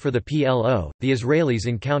to fight for the PLO, the Israelis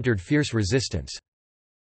encountered fierce resistance.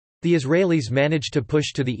 The Israelis managed to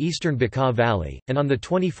push to the eastern Bekaa Valley, and on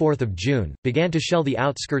 24 June, began to shell the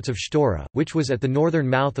outskirts of Shtora, which was at the northern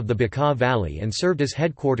mouth of the Bekaa Valley and served as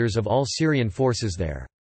headquarters of all Syrian forces there.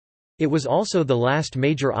 It was also the last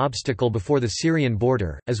major obstacle before the Syrian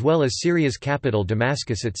border, as well as Syria's capital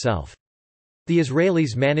Damascus itself. The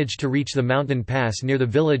Israelis managed to reach the mountain pass near the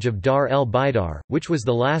village of Dar el-Baidar, which was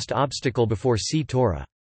the last obstacle before Torah.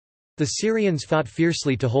 The Syrians fought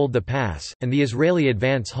fiercely to hold the pass, and the Israeli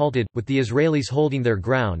advance halted, with the Israelis holding their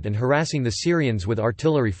ground and harassing the Syrians with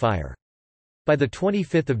artillery fire. By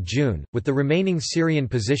 25 June, with the remaining Syrian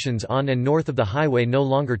positions on and north of the highway no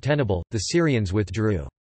longer tenable, the Syrians withdrew.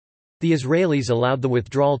 The Israelis allowed the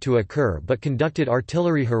withdrawal to occur but conducted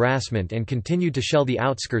artillery harassment and continued to shell the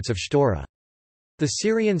outskirts of Shtora. The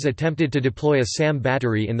Syrians attempted to deploy a SAM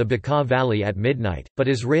battery in the Bekaa Valley at midnight, but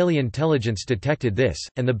Israeli intelligence detected this,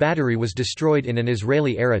 and the battery was destroyed in an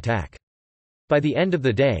Israeli air attack. By the end of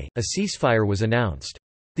the day, a ceasefire was announced.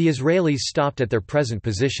 The Israelis stopped at their present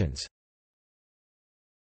positions.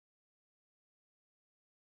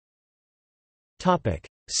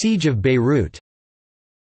 Siege of Beirut.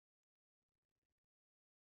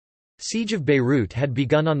 Siege of Beirut had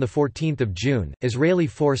begun on 14 June. Israeli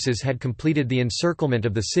forces had completed the encirclement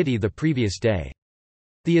of the city the previous day.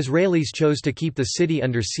 The Israelis chose to keep the city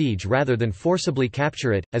under siege rather than forcibly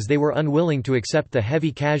capture it, as they were unwilling to accept the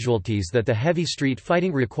heavy casualties that the heavy street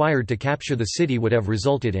fighting required to capture the city would have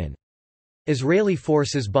resulted in. Israeli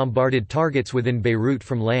forces bombarded targets within Beirut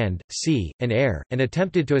from land, sea, and air, and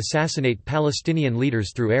attempted to assassinate Palestinian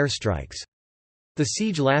leaders through airstrikes. The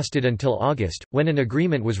siege lasted until August, when an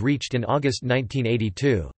agreement was reached in August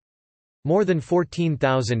 1982. More than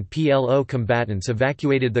 14,000 PLO combatants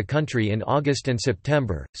evacuated the country in August and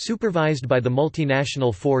September, supervised by the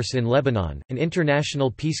Multinational Force in Lebanon, an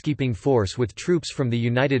international peacekeeping force with troops from the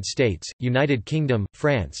United States, United Kingdom,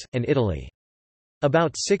 France, and Italy.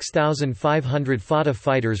 About 6,500 Fatah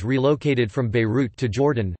fighters relocated from Beirut to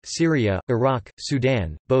Jordan, Syria, Iraq,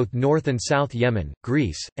 Sudan, both North and South Yemen,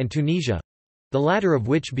 Greece, and Tunisia, the latter of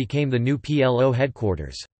which became the new PLO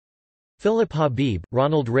headquarters. Philip Habib,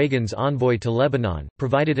 Ronald Reagan's envoy to Lebanon,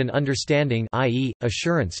 provided an understanding, i.e.,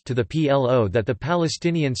 assurance to the PLO that the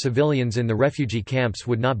Palestinian civilians in the refugee camps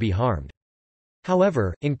would not be harmed.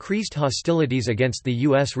 However, increased hostilities against the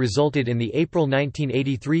U.S. resulted in the April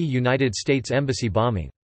 1983 United States Embassy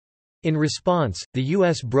bombing. In response, the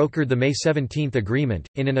U.S. brokered the May 17 agreement,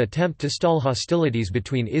 in an attempt to stall hostilities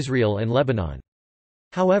between Israel and Lebanon.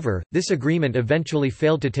 However, this agreement eventually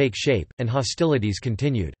failed to take shape, and hostilities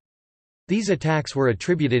continued. These attacks were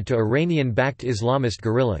attributed to Iranian-backed Islamist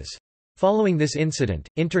guerrillas. Following this incident,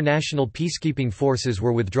 international peacekeeping forces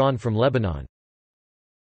were withdrawn from Lebanon.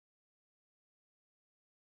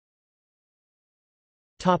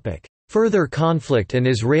 Further conflict and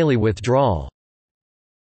Israeli withdrawal.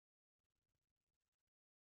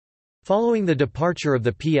 Following the departure of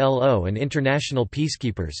the PLO and international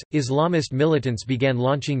peacekeepers, Islamist militants began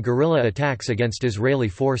launching guerrilla attacks against Israeli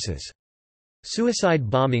forces. Suicide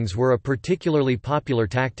bombings were a particularly popular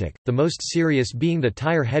tactic, the most serious being the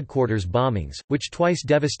Tyre headquarters bombings, which twice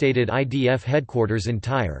devastated IDF headquarters in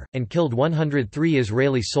Tyre, and killed 103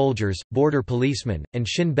 Israeli soldiers, border policemen, and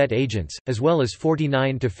Shin Bet agents, as well as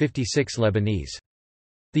 49 to 56 Lebanese.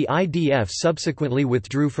 The IDF subsequently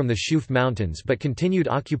withdrew from the Shuf Mountains but continued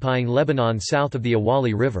occupying Lebanon south of the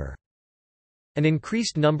Awali River. An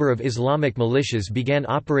increased number of Islamic militias began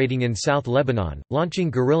operating in South Lebanon, launching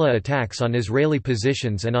guerrilla attacks on Israeli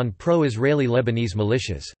positions and on pro-Israeli Lebanese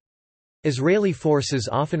militias. Israeli forces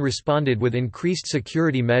often responded with increased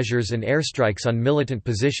security measures and airstrikes on militant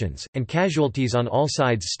positions, and casualties on all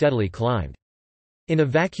sides steadily climbed. In a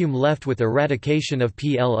vacuum left with eradication of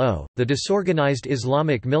PLO, the disorganized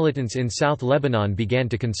Islamic militants in South Lebanon began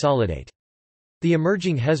to consolidate. The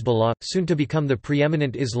emerging Hezbollah, soon to become the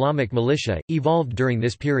preeminent Islamic militia, evolved during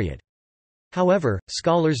this period. However,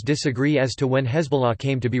 scholars disagree as to when Hezbollah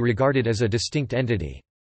came to be regarded as a distinct entity.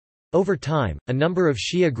 Over time, a number of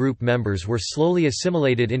Shia group members were slowly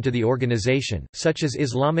assimilated into the organization, such as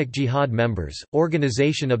Islamic Jihad members,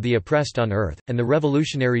 Organization of the Oppressed on Earth, and the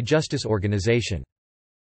Revolutionary Justice Organization.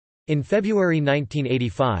 In February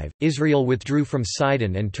 1985, Israel withdrew from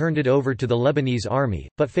Sidon and turned it over to the Lebanese army,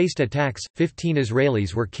 but faced attacks. 15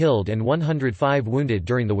 Israelis were killed and 105 wounded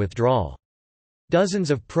during the withdrawal.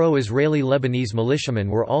 Dozens of pro-Israeli Lebanese militiamen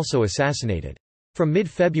were also assassinated. From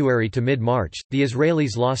mid-February to mid-March, the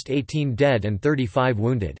Israelis lost 18 dead and 35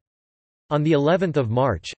 wounded. On the 11th of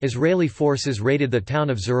March, Israeli forces raided the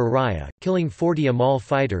town of Zurariah, killing 40 Amal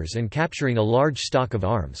fighters and capturing a large stock of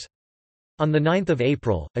arms. On 9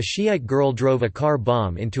 April, a Shiite girl drove a car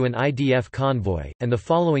bomb into an IDF convoy, and the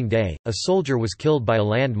following day, a soldier was killed by a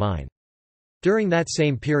land mine. During that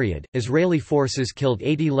same period, Israeli forces killed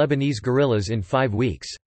 80 Lebanese guerrillas in 5 weeks.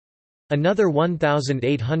 Another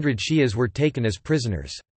 1,800 Shias were taken as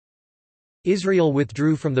prisoners. Israel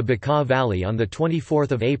withdrew from the Bekaa Valley on 24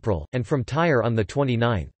 April, and from Tyre on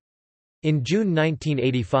 29. In June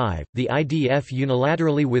 1985, the IDF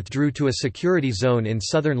unilaterally withdrew to a security zone in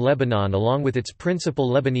southern Lebanon along with its principal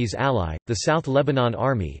Lebanese ally, the South Lebanon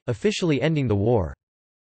Army, officially ending the war.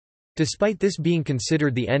 Despite this being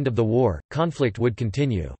considered the end of the war, conflict would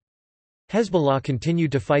continue. Hezbollah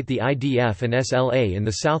continued to fight the IDF and SLA in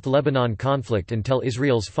the South Lebanon conflict until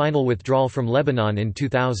Israel's final withdrawal from Lebanon in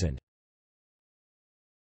 2000.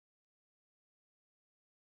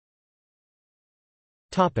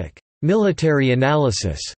 Military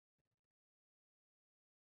analysis.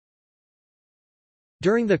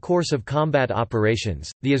 During the course of combat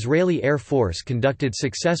operations, the Israeli Air Force conducted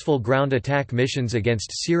successful ground attack missions against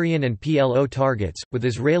Syrian and PLO targets, with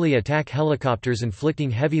Israeli attack helicopters inflicting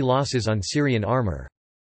heavy losses on Syrian armor.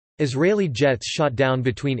 Israeli jets shot down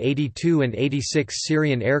between 82 and 86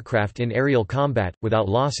 Syrian aircraft in aerial combat, without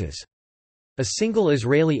losses. A single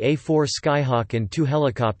Israeli A-4 Skyhawk and 2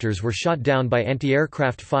 helicopters were shot down by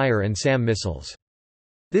anti-aircraft fire and SAM missiles.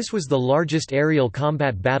 This was the largest aerial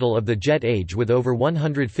combat battle of the jet age with over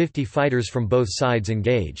 150 fighters from both sides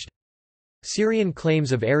engaged. Syrian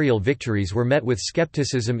claims of aerial victories were met with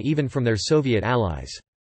skepticism even from their Soviet allies.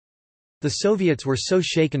 The Soviets were so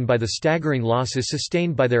shaken by the staggering losses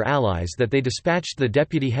sustained by their allies that they dispatched the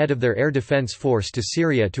deputy head of their air defense force to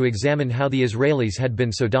Syria to examine how the Israelis had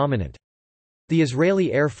been so dominant. The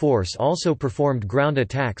Israeli Air Force also performed ground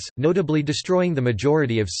attacks, notably destroying the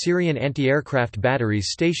majority of Syrian anti-aircraft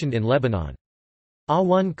batteries stationed in Lebanon.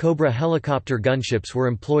 A-1 Cobra helicopter gunships were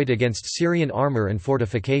employed against Syrian armor and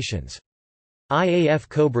fortifications. IAF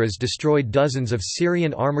Cobras destroyed dozens of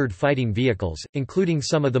Syrian armored fighting vehicles, including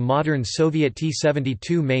some of the modern Soviet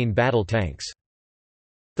T-72 main battle tanks.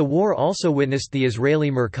 The war also witnessed the Israeli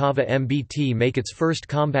Merkava MBT make its first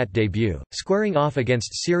combat debut, squaring off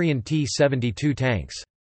against Syrian T-72 tanks.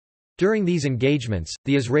 During these engagements,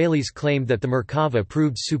 the Israelis claimed that the Merkava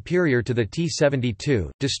proved superior to the T-72,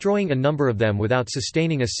 destroying a number of them without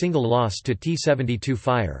sustaining a single loss to T-72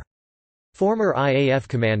 fire. Former IAF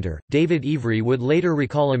commander, David Ivry would later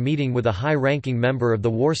recall a meeting with a high-ranking member of the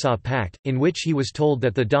Warsaw Pact, in which he was told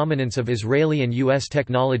that the dominance of Israeli and U.S.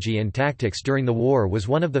 technology and tactics during the war was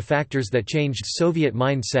one of the factors that changed Soviet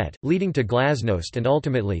mindset, leading to glasnost and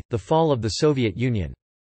ultimately, the fall of the Soviet Union.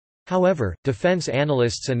 However, defense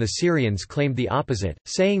analysts and the Syrians claimed the opposite,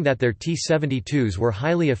 saying that their T-72s were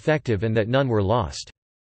highly effective and that none were lost.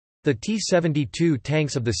 The T-72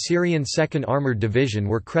 tanks of the Syrian 2nd Armored Division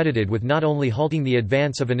were credited with not only halting the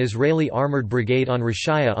advance of an Israeli armored brigade on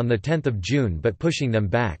Rishaya on 10 June but pushing them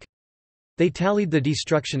back. They tallied the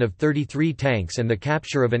destruction of 33 tanks and the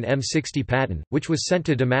capture of an M60 Patton, which was sent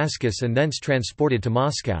to Damascus and thence transported to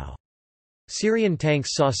Moscow. Syrian tanks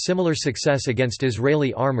saw similar success against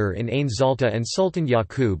Israeli armor in Ain Zalta and Sultan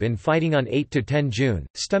Yaqub in fighting on 8–10 June,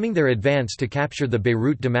 stemming their advance to capture the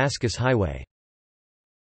Beirut-Damascus highway.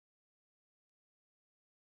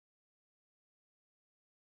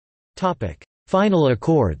 Final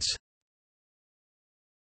accords.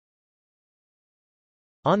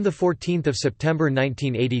 On 14 September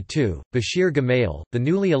 1982, Bashir Gemayel, the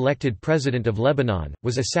newly elected president of Lebanon,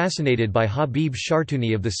 was assassinated by Habib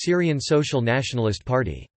Shartouni of the Syrian Social Nationalist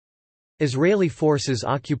Party. Israeli forces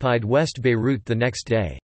occupied West Beirut the next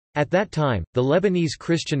day. At that time, the Lebanese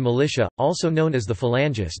Christian militia, also known as the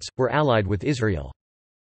Phalangists, were allied with Israel.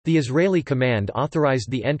 The Israeli command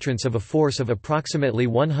authorized the entrance of a force of approximately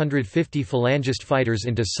 150 Phalangist fighters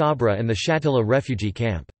into Sabra and the Shatila refugee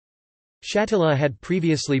camp. Shatila had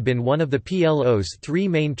previously been one of the PLO's three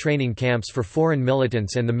main training camps for foreign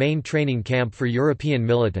militants and the main training camp for European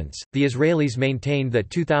militants. The Israelis maintained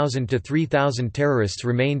that 2,000 to 3,000 terrorists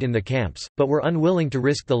remained in the camps, but were unwilling to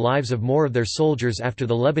risk the lives of more of their soldiers after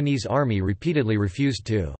the Lebanese army repeatedly refused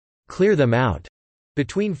to clear them out.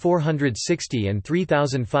 Between 460 and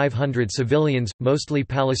 3,500 civilians, mostly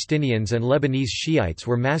Palestinians and Lebanese Shiites,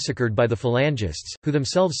 were massacred by the Phalangists, who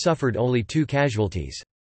themselves suffered only 2 casualties.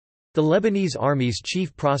 The Lebanese army's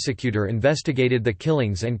chief prosecutor investigated the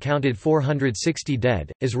killings and counted 460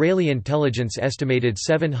 dead. Israeli intelligence estimated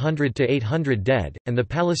 700 to 800 dead, and the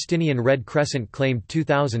Palestinian Red Crescent claimed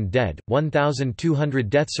 2,000 dead. 1,200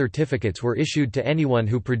 death certificates were issued to anyone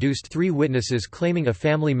who produced 3 witnesses claiming a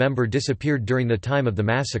family member disappeared during the time of the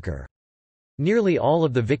massacre. Nearly all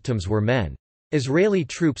of the victims were men. Israeli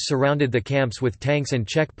troops surrounded the camps with tanks and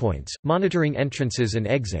checkpoints, monitoring entrances and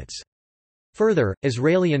exits. Further,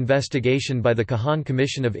 Israeli investigation by the Kahan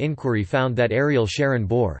Commission of Inquiry found that Ariel Sharon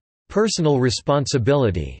bore personal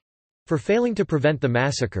responsibility for failing to prevent the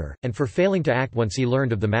massacre, and for failing to act once he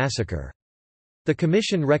learned of the massacre. The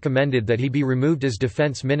commission recommended that he be removed as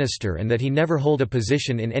defense minister and that he never hold a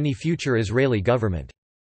position in any future Israeli government.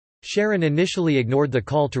 Sharon initially ignored the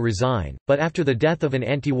call to resign, but after the death of an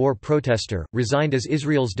anti-war protester, resigned as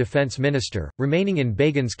Israel's defense minister, remaining in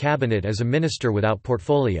Begin's cabinet as a minister without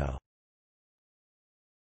portfolio.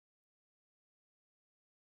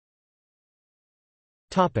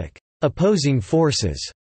 Opposing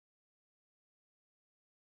forces.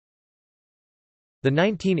 The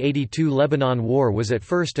 1982 Lebanon War was at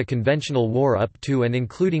first a conventional war up to and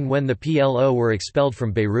including when the PLO were expelled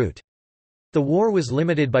from Beirut. The war was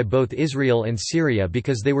limited by both Israel and Syria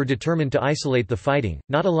because they were determined to isolate the fighting,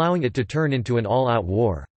 not allowing it to turn into an all-out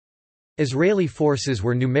war. Israeli forces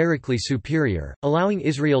were numerically superior, allowing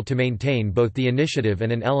Israel to maintain both the initiative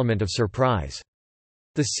and an element of surprise.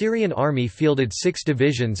 The Syrian army fielded 6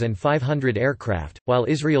 divisions and 500 aircraft, while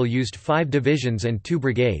Israel used 5 divisions and 2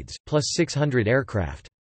 brigades, plus 600 aircraft.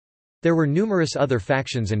 There were numerous other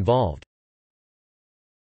factions involved.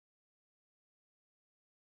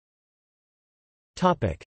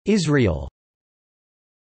 Israel.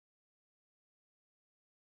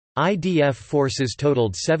 IDF forces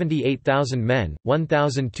totaled 78,000 men,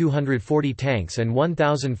 1,240 tanks and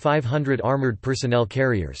 1,500 armored personnel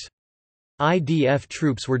carriers. IDF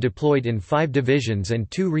troops were deployed in 5 divisions and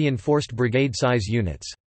 2 reinforced brigade-size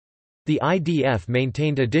units. The IDF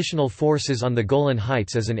maintained additional forces on the Golan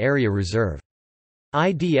Heights as an area reserve.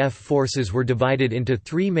 IDF forces were divided into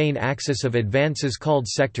 3 main axes of advances called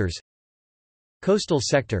sectors. Coastal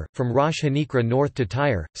sector, from Rosh Hanikra north to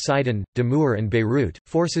Tyre, Sidon, Damour and Beirut,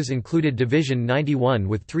 forces included Division 91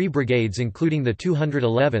 with 3 brigades including the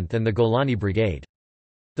 211th and the Golani Brigade.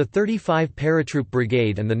 The 35 Paratroop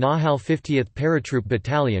Brigade and the Nahal 50th Paratroop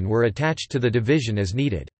Battalion were attached to the division as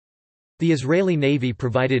needed. The Israeli Navy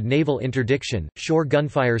provided naval interdiction, shore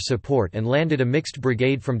gunfire support and landed a mixed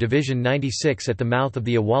brigade from Division 96 at the mouth of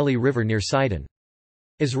the Awali River near Sidon.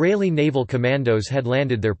 Israeli naval commandos had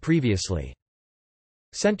landed there previously.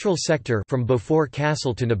 Central sector from Beaufort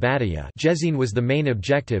Castle to Nabatea, Jezin was the main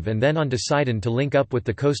objective, and then on to Sidon to link up with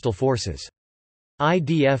the coastal forces.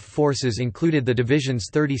 IDF forces included the divisions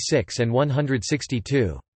 36 and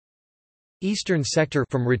 162. Eastern sector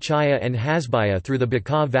from Rachaya and Hasbaya through the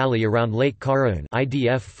Bekaa Valley around Lake Karaun.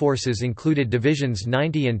 IDF forces included divisions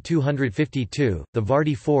 90 and 252, the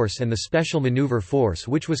Vardi Force and the Special Maneuver Force,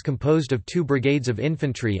 which was composed of 2 brigades of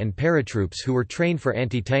infantry and paratroops who were trained for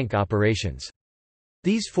anti-tank operations.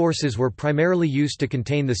 These forces were primarily used to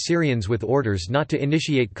contain the Syrians with orders not to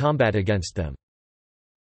initiate combat against them.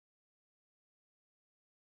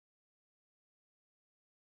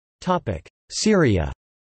 Syria.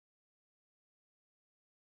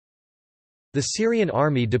 The Syrian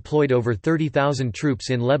army deployed over 30,000 troops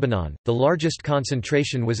in Lebanon. The largest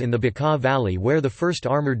concentration was in the Bekaa Valley, where the 1st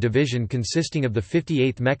Armored Division, consisting of the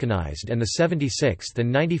 58th Mechanized and the 76th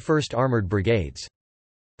and 91st Armored Brigades.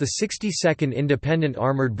 The 62nd Independent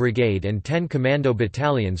Armored Brigade and 10 commando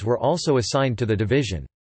battalions were also assigned to the division.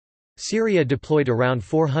 Syria deployed around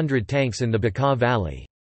 400 tanks in the Bekaa Valley.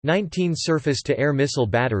 19 surface-to-air missile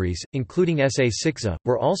batteries, including SA-6A,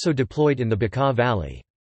 were also deployed in the Bekaa Valley.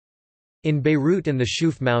 In Beirut and the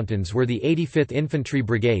Shuf Mountains were the 85th Infantry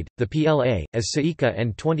Brigade, the PLA, as Sa'ika,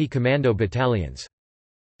 and 20 commando battalions.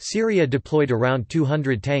 Syria deployed around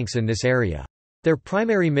 200 tanks in this area. Their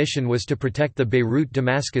primary mission was to protect the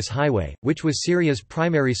Beirut-Damascus highway, which was Syria's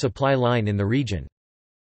primary supply line in the region.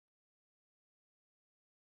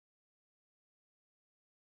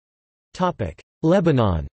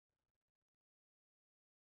 Lebanon.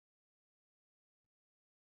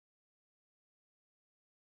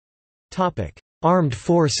 Armed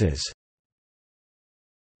forces.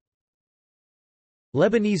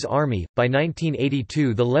 Lebanese Army. By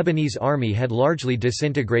 1982 the Lebanese Army had largely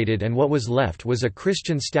disintegrated, and what was left was a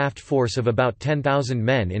Christian staffed force of about 10,000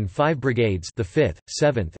 men in 5 brigades, the 5th,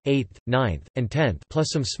 7th, 8th, 9th, and 10th, plus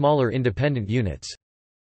some smaller independent units.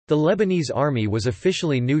 The Lebanese Army was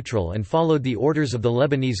officially neutral and followed the orders of the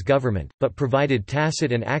Lebanese government, but provided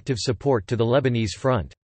tacit and active support to the Lebanese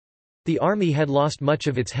front. The army had lost much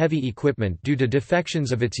of its heavy equipment due to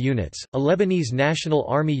defections of its units. A Lebanese National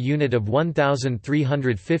Army unit of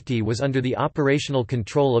 1,350 was under the operational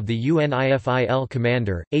control of the UNIFIL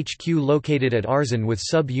commander, HQ located at Arzan, with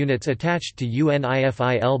sub-units attached to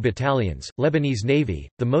UNIFIL battalions. Lebanese Navy,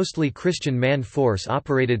 the mostly Christian manned force,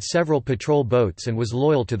 operated several patrol boats and was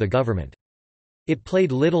loyal to the government. It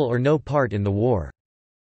played little or no part in the war.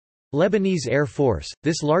 Lebanese Air Force,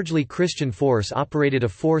 this largely Christian force operated a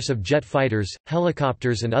force of jet fighters,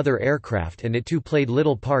 helicopters and other aircraft, and it too played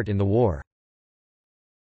little part in the war.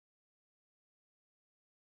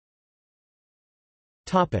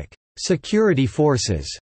 Security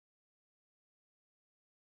forces.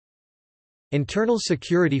 Internal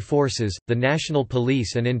Security Forces, the National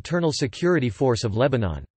Police and Internal Security Force of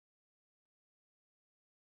Lebanon.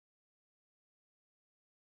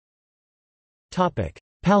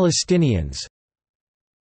 Palestinians.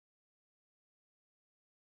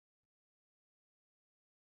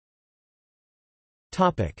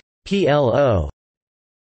 PLO.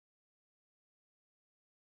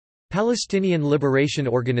 Palestinian Liberation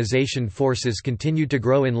Organization forces continued to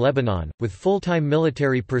grow in Lebanon, with full-time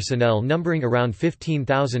military personnel numbering around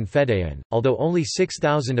 15,000 fedayeen, although only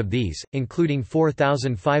 6,000 of these, including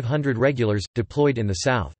 4,500 regulars, deployed in the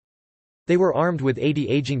south. They were armed with 80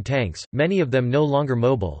 aging tanks, many of them no longer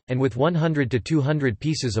mobile, and with 100 to 200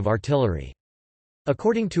 pieces of artillery.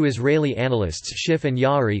 According to Israeli analysts Schiff and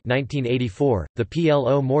Yaari 1984, the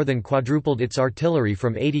PLO more than quadrupled its artillery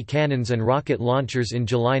from 80 cannons and rocket launchers in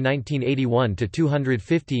July 1981 to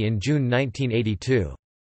 250 in June 1982.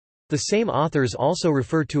 The same authors also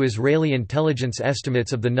refer to Israeli intelligence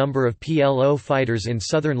estimates of the number of PLO fighters in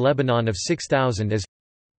southern Lebanon of 6,000 as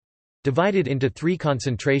divided into 3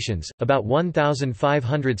 concentrations, about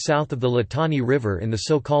 1,500 south of the Litani River in the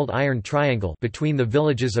so-called Iron Triangle between the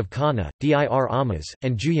villages of Kana, Dir Amas,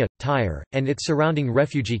 and Juya, Tyre, and its surrounding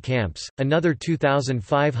refugee camps, another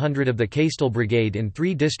 2,500 of the Kastel Brigade in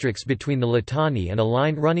 3 districts between the Litani and a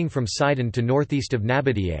line running from Sidon to northeast of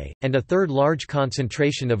Nabatea, and a third large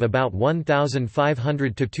concentration of about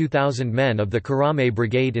 1,500 to 2,000 men of the Karame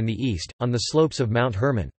Brigade in the east, on the slopes of Mount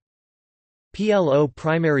Hermon. PLO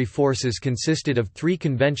primary forces consisted of 3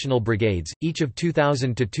 conventional brigades, each of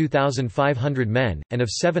 2,000 to 2,500 men, and of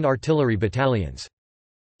 7 artillery battalions.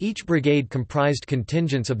 Each brigade comprised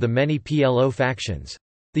contingents of the many PLO factions.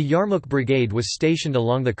 The Yarmouk Brigade was stationed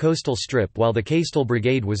along the coastal strip while the Kastel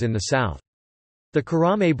Brigade was in the south. The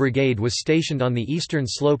Karame Brigade was stationed on the eastern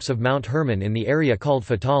slopes of Mount Hermon in the area called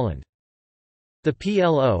Fataland. The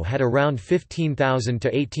PLO had around 15,000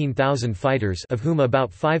 to 18,000 fighters, of whom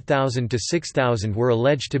about 5,000 to 6,000 were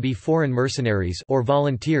alleged to be foreign mercenaries or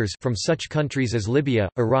volunteers from such countries as Libya,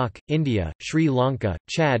 Iraq, India, Sri Lanka,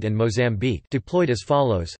 Chad and Mozambique, deployed as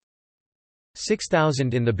follows: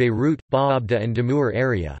 6,000 in the Beirut, Baabda and Damour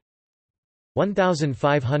area,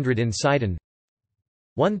 1,500 in Sidon,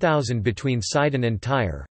 1,000 between Sidon and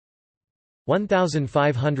Tyre,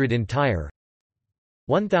 1,500 in Tyre,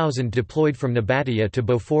 1,000 deployed from Nabatea to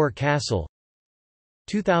Beaufort Castle,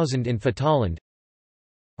 2,000 in Fataland.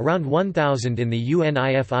 Around 1,000 in the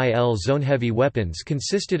UNIFIL zone. Heavy weapons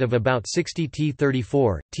consisted of about 60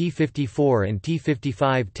 T-34, T-54 and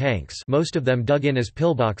T-55 tanks, most of them dug in as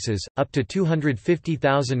pillboxes, up to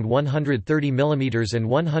 250,000 130 mm and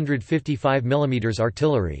 155 mm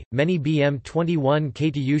artillery, many BM-21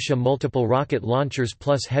 Katyusha multiple rocket launchers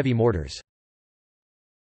plus heavy mortars.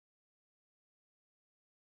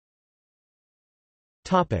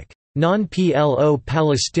 Non-PLO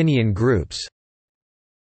Palestinian groups.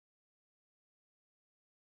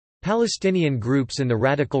 Palestinian groups in the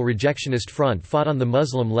radical rejectionist front fought on the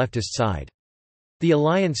Muslim leftist side. The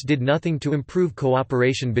alliance did nothing to improve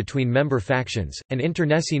cooperation between member factions, and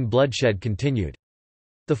internecine bloodshed continued.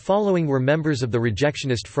 The following were members of the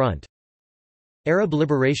rejectionist front: Arab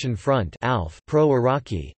Liberation Front (ALF),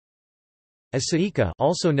 pro-Iraqi; as-Sa'ika,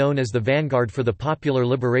 also known as the Vanguard for the Popular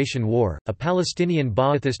Liberation War, a Palestinian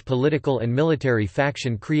Ba'athist political and military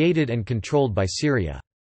faction created and controlled by Syria.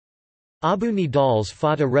 Abu Nidal's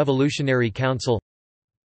Fatah Revolutionary Council,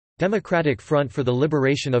 Democratic Front for the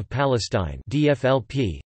Liberation of Palestine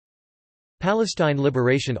 (DFLP). Palestine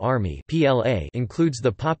Liberation Army (PLA) includes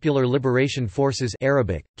the Popular Liberation Forces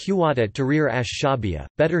 (Arabic: Quwat at Tahrir ash-Shabiya),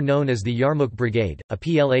 better known as the Yarmouk Brigade, a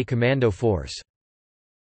PLA commando force.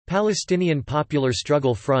 Palestinian Popular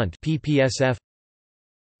Struggle Front (PPSF),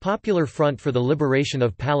 Popular Front for the Liberation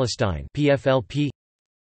of Palestine (PFLP),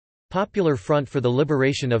 Popular Front for the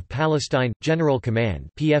Liberation of Palestine General Command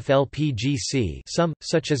 (PFLP-GC). Some,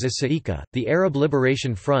 such as as-Sa'ika, the Arab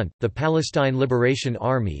Liberation Front, the Palestine Liberation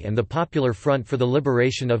Army and the Popular Front for the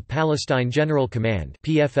Liberation of Palestine General Command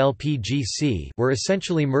 (PFLP-GC), were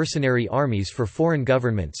essentially mercenary armies for foreign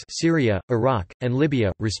governments, Syria, Iraq, and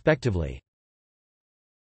Libya, respectively.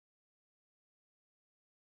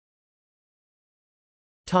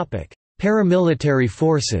 Paramilitary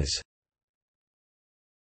forces.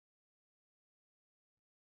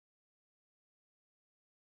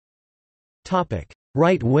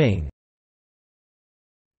 Right wing.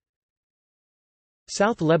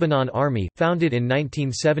 South Lebanon Army, founded in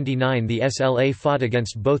 1979. The SLA fought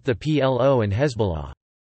against both the PLO and Hezbollah.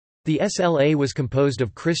 The SLA was composed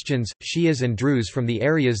of Christians, Shias and Druze from the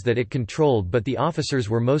areas that it controlled, but the officers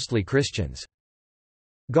were mostly Christians.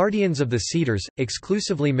 Guardians of the Cedars,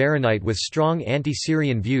 exclusively Maronite with strong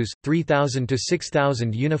anti-Syrian views, 3,000 to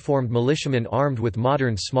 6,000 uniformed militiamen armed with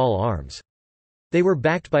modern small arms. They were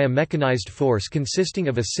backed by a mechanized force consisting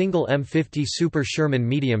of a single M50 Super Sherman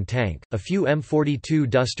medium tank, a few M42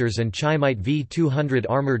 Dusters and Chimite V200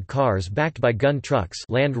 armored cars backed by gun trucks,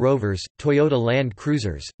 Land Rovers, Toyota Land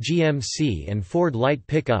Cruisers, GMC and Ford light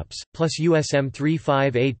pickups, plus USM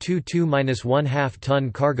 35A22-1/2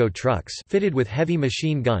 ton cargo trucks fitted with heavy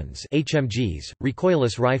machine guns HMGs,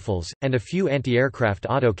 recoilless rifles, and a few anti-aircraft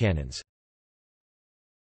autocannons.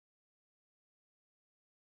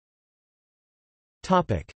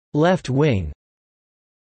 Left wing.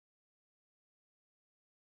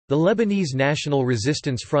 The Lebanese National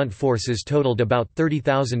Resistance Front forces totaled about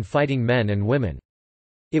 30,000 fighting men and women.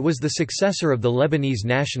 It was the successor of the Lebanese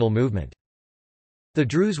national movement. The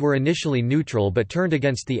Druze were initially neutral but turned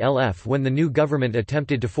against the LF when the new government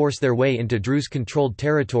attempted to force their way into Druze-controlled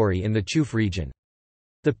territory in the Chouf region.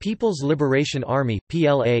 The People's Liberation Army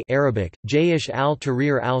 (PLA) Arabic: Jaysh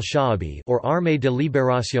al-Tahrir al-Sha'abi or Armée de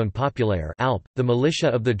Libération Populaire (ALP), the militia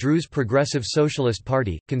of the Druze Progressive Socialist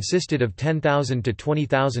Party, consisted of 10,000 to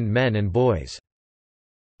 20,000 men and boys.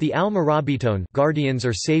 The Al-Murabiton, Guardians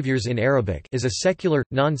or Saviors in Arabic, is a secular,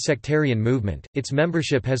 non-sectarian movement. Its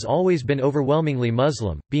membership has always been overwhelmingly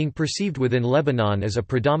Muslim, being perceived within Lebanon as a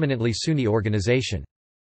predominantly Sunni organization.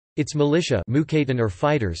 Its militia or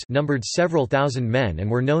fighters numbered several thousand men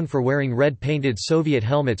and were known for wearing red-painted Soviet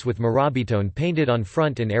helmets with Murabiton painted on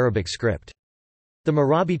front in Arabic script. The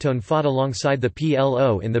Murabiton fought alongside the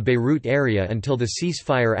PLO in the Beirut area until the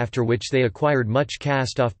ceasefire, after which they acquired much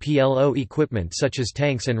cast-off PLO equipment such as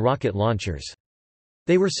tanks and rocket launchers.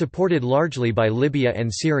 They were supported largely by Libya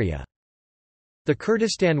and Syria. The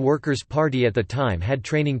Kurdistan Workers' Party at the time had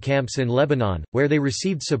training camps in Lebanon, where they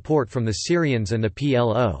received support from the Syrians and the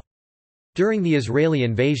PLO. During the Israeli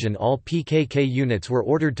invasion, all PKK units were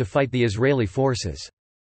ordered to fight the Israeli forces.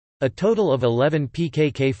 A total of 11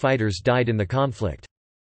 PKK fighters died in the conflict.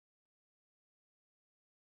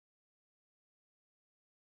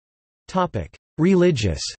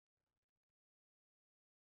 Religious.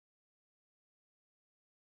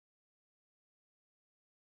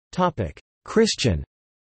 Christian.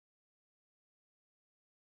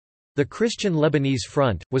 The Christian Lebanese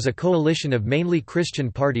Front, was a coalition of mainly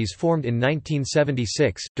Christian parties formed in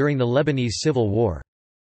 1976, during the Lebanese Civil War.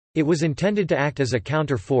 It was intended to act as a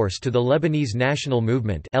counter-force to the Lebanese National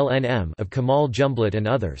Movement of Kamal Jumblat and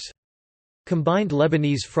others. Combined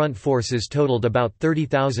Lebanese Front forces totaled about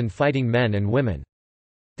 30,000 fighting men and women.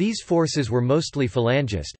 These forces were mostly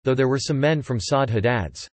phalangist, though there were some men from Saad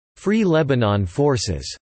Haddad's Free Lebanon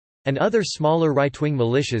Forces and other smaller right-wing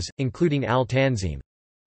militias, including Al-Tanzim.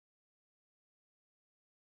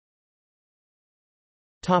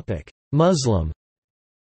 Muslim.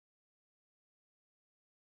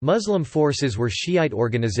 Muslim forces were Shiite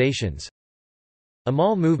organizations.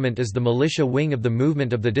 Amal movement is the militia wing of the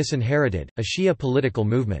Movement of the Disinherited, a Shia political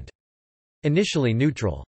movement. Initially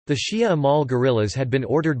neutral. The Shia Amal guerrillas had been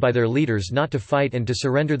ordered by their leaders not to fight and to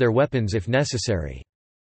surrender their weapons if necessary.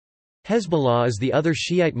 Hezbollah is the other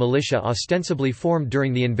Shiite militia ostensibly formed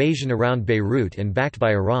during the invasion around Beirut and backed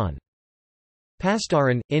by Iran.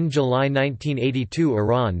 Pasdaran. In July 1982,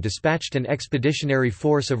 Iran dispatched an expeditionary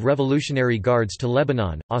force of Revolutionary Guards to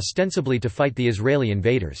Lebanon, ostensibly to fight the Israeli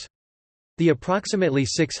invaders. The approximately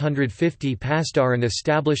 650 Pasdaran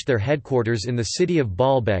established their headquarters in the city of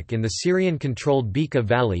Baalbek in the Syrian-controlled Bekaa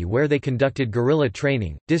Valley, where they conducted guerrilla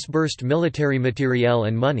training, disbursed military materiel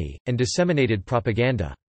and money, and disseminated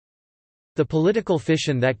propaganda. The political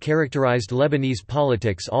fission that characterized Lebanese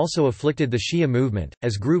politics also afflicted the Shia movement,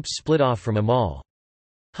 as groups split off from Amal.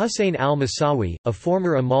 Hussein al-Musawi, a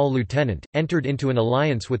former Amal lieutenant, entered into an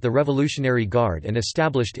alliance with the Revolutionary Guard and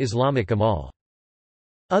established Islamic Amal.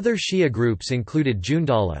 Other Shia groups included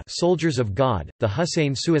Jundallah, Soldiers of God, the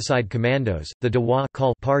Hussein Suicide Commandos, the Dawa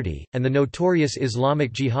Party, and the notorious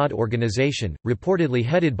Islamic Jihad organization, reportedly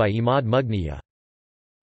headed by Imad Mughniya.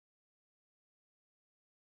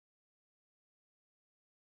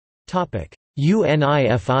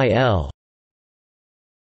 UNIFIL.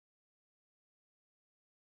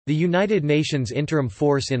 The United Nations Interim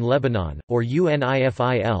Force in Lebanon, or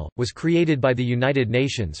UNIFIL, was created by the United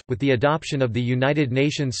Nations, with the adoption of the United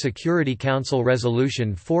Nations Security Council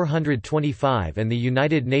Resolution 425 and the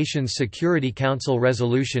United Nations Security Council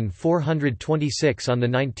Resolution 426 on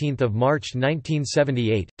 19 March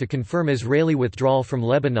 1978, to confirm Israeli withdrawal from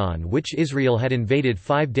Lebanon, which Israel had invaded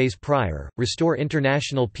 5 days prior, restore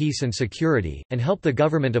international peace and security, and help the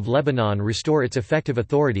government of Lebanon restore its effective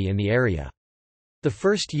authority in the area. The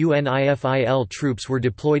first UNIFIL troops were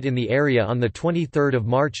deployed in the area on 23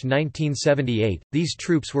 March 1978. These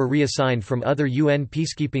troops were reassigned from other UN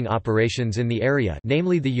peacekeeping operations in the area,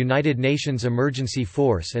 namely the United Nations Emergency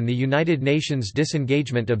Force and the United Nations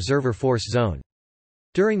Disengagement Observer Force Zone.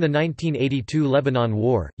 During the 1982 Lebanon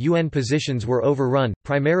War, UN positions were overrun,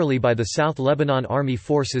 primarily by the South Lebanon Army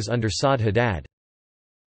forces under Saad Haddad.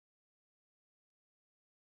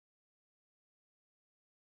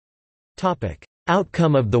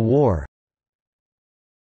 Outcome of the war.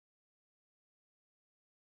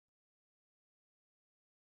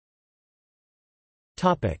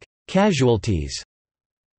 Casualties.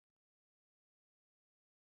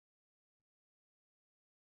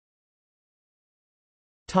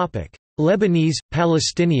 Lebanese,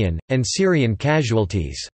 Palestinian, and Syrian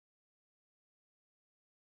casualties.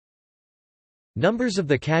 Numbers of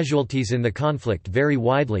the casualties in the conflict vary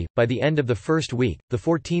widely. By the end of the first week, the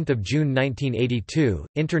 14th of June 1982,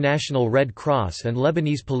 International Red Cross and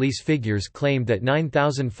Lebanese police figures claimed that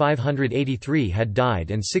 9,583 had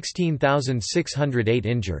died and 16,608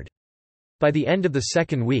 injured. By the end of the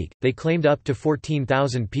second week, they claimed up to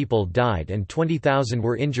 14,000 people died and 20,000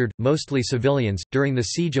 were injured, mostly civilians. During the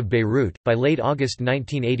Siege of Beirut, by late August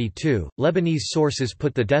 1982, Lebanese sources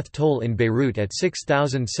put the death toll in Beirut at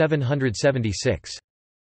 6,776.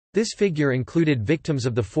 This figure included victims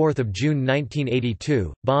of the 4th of June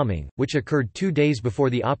 1982 bombing, which occurred 2 days before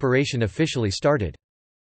the operation officially started.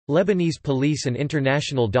 Lebanese police and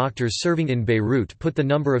international doctors serving in Beirut put the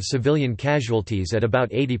number of civilian casualties at about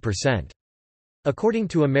 80%. According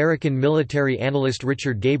to American military analyst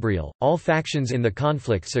Richard Gabriel, all factions in the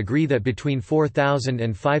conflicts agree that between 4,000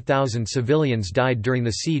 and 5,000 civilians died during the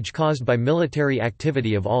siege caused by military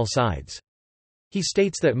activity of all sides. He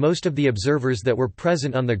states that most of the observers that were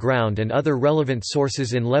present on the ground and other relevant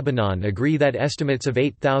sources in Lebanon agree that estimates of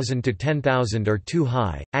 8,000 to 10,000 are too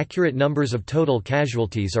high. Accurate numbers of total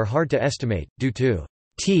casualties are hard to estimate, due to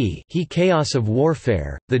the chaos of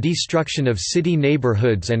warfare, the destruction of city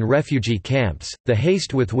neighborhoods and refugee camps, the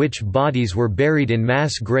haste with which bodies were buried in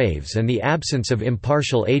mass graves, and the absence of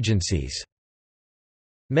impartial agencies.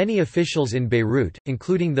 Many officials in Beirut,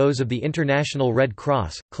 including those of the International Red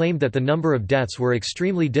Cross, claimed that the number of deaths were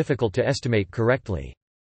extremely difficult to estimate correctly.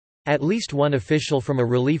 At least one official from a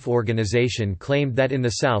relief organization claimed that in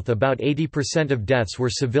the south about 80% of deaths were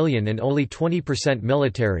civilian and only 20%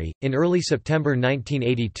 military. In early September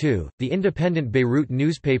 1982, the independent Beirut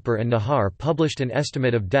newspaper An Nahar published an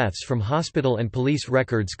estimate of deaths from hospital and police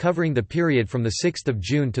records covering the period from 6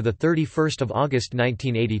 June to 31 August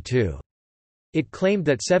 1982. It claimed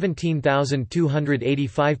that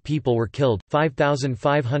 17,285 people were killed,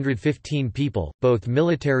 5,515 people, both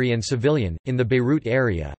military and civilian, in the Beirut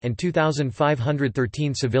area, and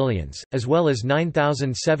 2,513 civilians, as well as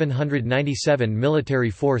 9,797 military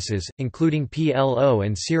forces, including PLO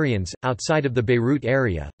and Syrians, outside of the Beirut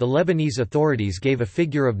area. The Lebanese authorities gave a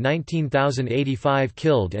figure of 19,085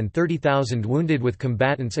 killed and 30,000 wounded, with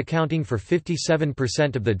combatants accounting for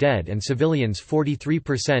 57% of the dead and civilians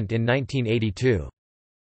 43% in 1982.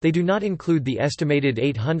 They do not include the estimated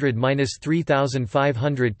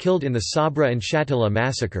 800–3,500 killed in the Sabra and Shatila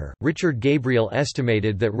massacre. Richard Gabriel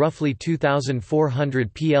estimated that roughly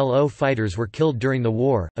 2,400 PLO fighters were killed during the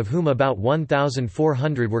war, of whom about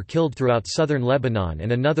 1,400 were killed throughout southern Lebanon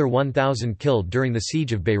and another 1,000 killed during the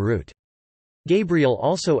Siege of Beirut. Gabriel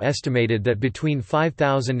also estimated that between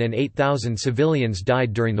 5,000 and 8,000 civilians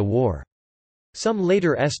died during the war. Some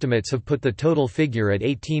later estimates have put the total figure at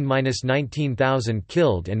 18–19,000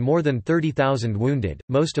 killed and more than 30,000 wounded,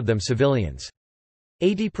 most of them civilians.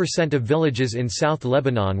 80% of villages in South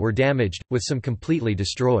Lebanon were damaged, with some completely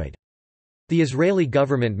destroyed. The Israeli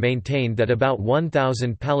government maintained that about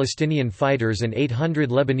 1,000 Palestinian fighters and 800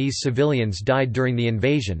 Lebanese civilians died during the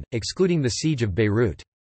invasion, excluding the Siege of Beirut.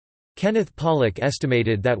 Kenneth Pollock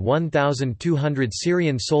estimated that 1,200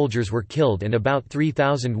 Syrian soldiers were killed and about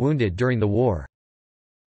 3,000 wounded during the war.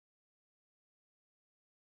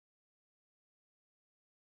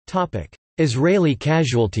 Israeli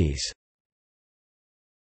casualties.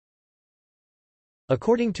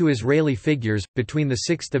 According to Israeli figures, between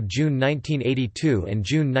 6 June 1982 and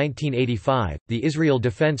June 1985, the Israel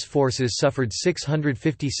Defense Forces suffered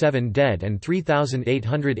 657 dead and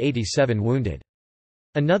 3,887 wounded.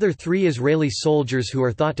 Another 3 Israeli soldiers who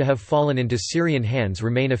are thought to have fallen into Syrian hands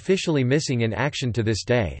remain officially missing in action to this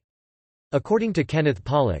day. According to Kenneth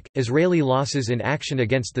Pollock, Israeli losses in action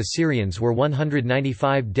against the Syrians were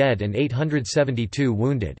 195 dead and 872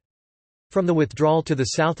 wounded. From the withdrawal to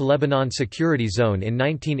the South Lebanon Security Zone in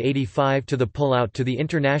 1985 to the pullout to the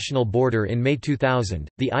international border in May 2000,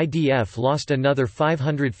 the IDF lost another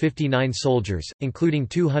 559 soldiers, including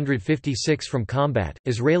 256 from combat.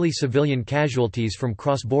 Israeli civilian casualties from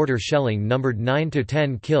cross-border shelling numbered 9 to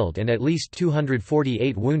 10 killed and at least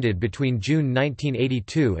 248 wounded between June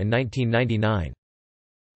 1982 and 1999.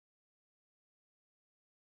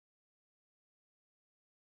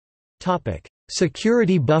 Topic: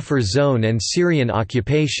 Security buffer zone and Syrian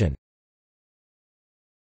occupation.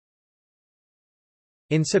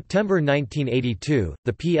 In September 1982,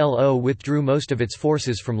 the PLO withdrew most of its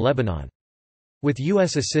forces from Lebanon. With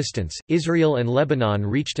U.S. assistance, Israel and Lebanon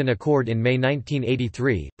reached an accord in May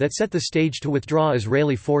 1983, that set the stage to withdraw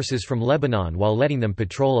Israeli forces from Lebanon while letting them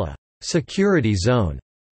patrol a «security zone»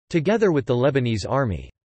 together with the Lebanese army.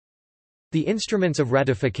 The instruments of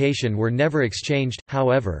ratification were never exchanged,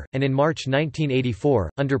 however, and in March 1984,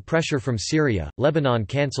 under pressure from Syria, Lebanon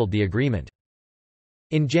cancelled the agreement.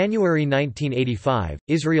 In January 1985,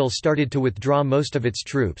 Israel started to withdraw most of its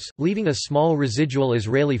troops, leaving a small residual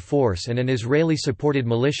Israeli force and an Israeli-supported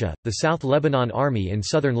militia, the South Lebanon Army in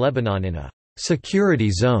southern Lebanon in a «security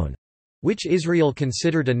zone», which Israel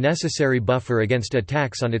considered a necessary buffer against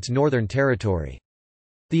attacks on its northern territory.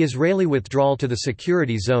 The Israeli withdrawal to the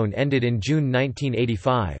security zone ended in June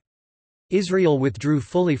 1985. Israel withdrew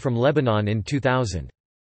fully from Lebanon in 2000.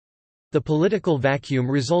 The political vacuum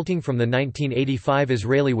resulting from the 1985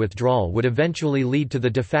 Israeli withdrawal would eventually lead to the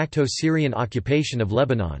de facto Syrian occupation of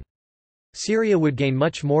Lebanon. Syria would gain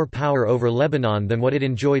much more power over Lebanon than what it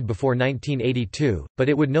enjoyed before 1982, but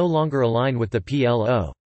it would no longer align with the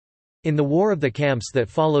PLO. In the War of the Camps that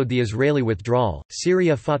followed the Israeli withdrawal,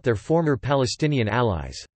 Syria fought their former Palestinian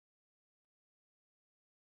allies.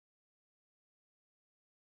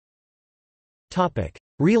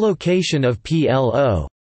 Relocation of PLO.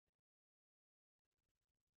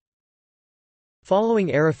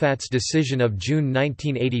 Following Arafat's decision of June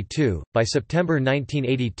 1982, by September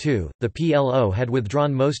 1982, the PLO had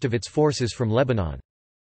withdrawn most of its forces from Lebanon.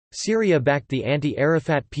 Syria backed the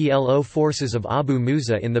anti-Arafat PLO forces of Abu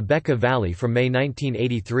Musa in the Bekaa Valley from May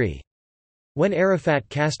 1983. When Arafat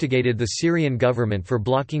castigated the Syrian government for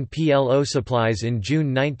blocking PLO supplies in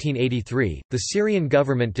June 1983, the Syrian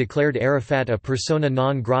government declared Arafat a persona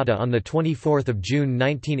non grata on 24 June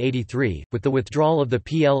 1983. With the withdrawal of the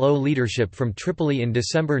PLO leadership from Tripoli in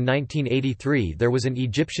December 1983, there was an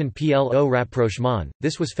Egyptian PLO rapprochement.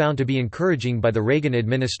 This was found to be encouraging by the Reagan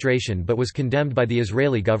administration but was condemned by the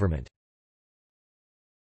Israeli government.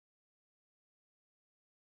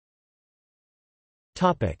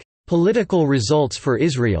 Political results for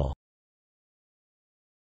Israel.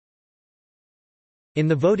 In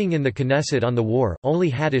the voting in the Knesset on the war, only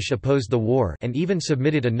Haddish opposed the war and even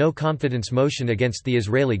submitted a no-confidence motion against the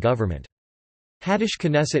Israeli government. Haddish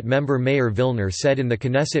Knesset member Meir Vilner said in the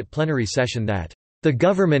Knesset plenary session that, "The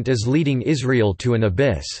government is leading Israel to an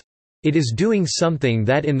abyss. It is doing something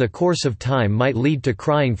that in the course of time might lead to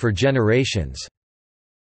crying for generations."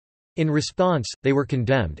 In response, they were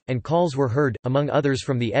condemned, and calls were heard, among others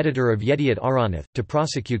from the editor of Yediot Aharonoth, to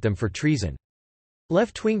prosecute them for treason.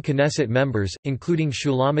 Left-wing Knesset members, including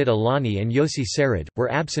Shulamit Alani and Yossi Sered, were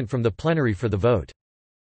absent from the plenary for the vote.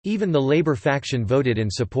 Even the Labour faction voted in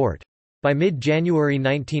support. By mid-January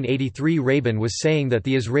 1983, Rabin was saying that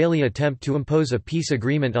the Israeli attempt to impose a peace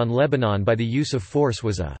agreement on Lebanon by the use of force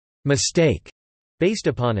was a mistake, based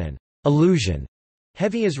upon an illusion.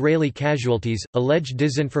 Heavy Israeli casualties, alleged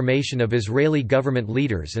disinformation of Israeli government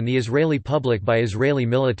leaders and the Israeli public by Israeli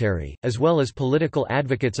military, as well as political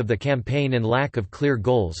advocates of the campaign and lack of clear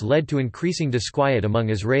goals led to increasing disquiet among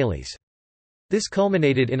Israelis. This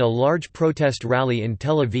culminated in a large protest rally in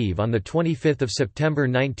Tel Aviv on 25 September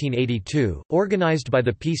 1982, organized by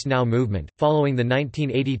the Peace Now movement, following the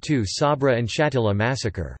 1982 Sabra and Shatila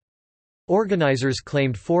massacre. Organizers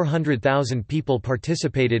claimed 400,000 people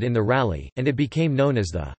participated in the rally, and it became known as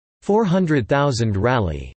the 400,000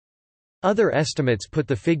 Rally. Other estimates put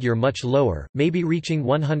the figure much lower, maybe reaching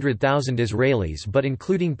 100,000 Israelis but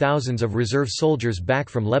including thousands of reserve soldiers back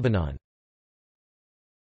from Lebanon.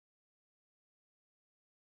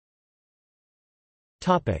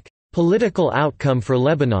 Political outcome for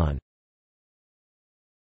Lebanon.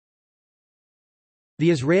 The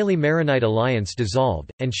Israeli Maronite alliance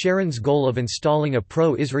dissolved, and Sharon's goal of installing a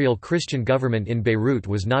pro-Israel Christian government in Beirut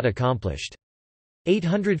was not accomplished.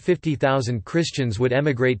 850,000 Christians would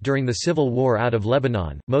emigrate during the civil war out of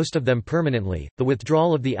Lebanon, most of them permanently. The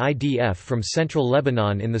withdrawal of the IDF from central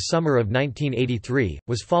Lebanon in the summer of 1983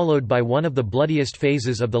 was followed by one of the bloodiest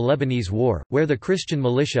phases of the Lebanese War, where the Christian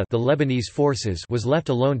militia, the Lebanese forces, was left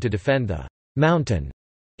alone to defend the mountain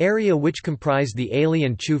area which comprised the Aili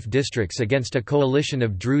and Chuf districts against a coalition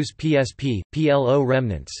of Druze PSP, PLO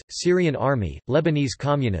remnants, Syrian Army, Lebanese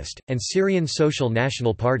Communist, and Syrian Social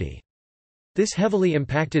National Party. This heavily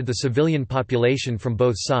impacted the civilian population from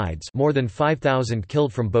both sides, more than 5,000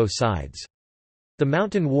 killed from both sides. The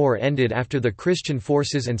Mountain War ended after the Christian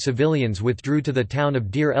forces and civilians withdrew to the town of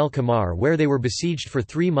Deir el-Kamar, where they were besieged for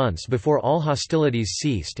 3 months before all hostilities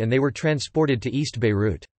ceased and they were transported to East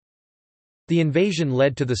Beirut. The invasion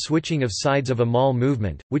led to the switching of sides of Amal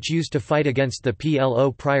movement, which used to fight against the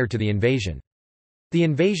PLO prior to the invasion. The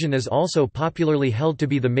invasion is also popularly held to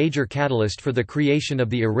be the major catalyst for the creation of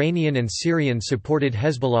the Iranian and Syrian-supported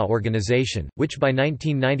Hezbollah organization, which by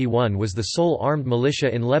 1991 was the sole armed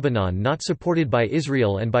militia in Lebanon not supported by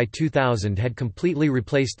Israel and by 2000 had completely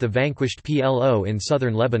replaced the vanquished PLO in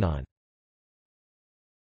southern Lebanon.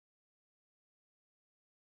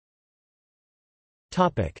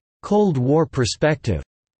 Cold War perspective.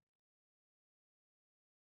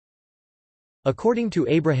 According to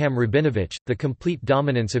Abraham Rabinovich, the complete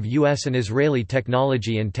dominance of U.S. and Israeli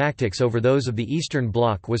technology and tactics over those of the Eastern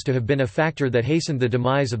Bloc was to have been a factor that hastened the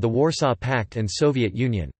demise of the Warsaw Pact and Soviet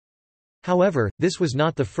Union. However, this was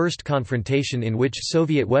not the first confrontation in which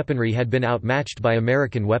Soviet weaponry had been outmatched by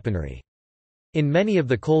American weaponry. In many of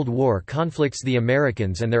the Cold War conflicts, the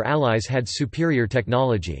Americans and their allies had superior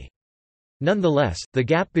technology. Nonetheless, the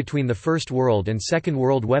gap between the First World and Second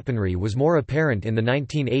World weaponry was more apparent in the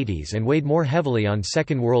 1980s and weighed more heavily on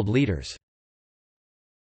Second World leaders.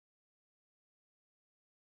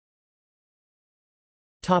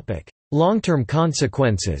 Long-term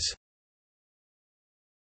consequences.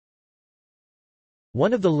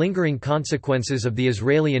 One of the lingering consequences of the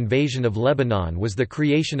Israeli invasion of Lebanon was the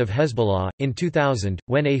creation of Hezbollah. In 2000,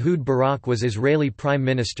 when Ehud Barak was Israeli Prime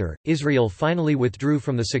Minister, Israel finally withdrew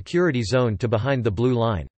from the security zone to behind the Blue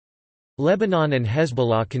Line. Lebanon and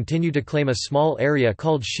Hezbollah continue to claim a small area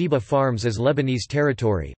called Sheba Farms as Lebanese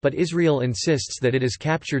territory, but Israel insists that it has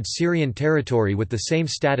captured Syrian territory with the same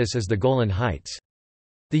status as the Golan Heights.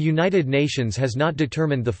 The United Nations has not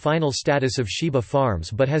determined the final status of Sheba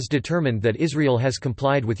Farms but has determined that Israel has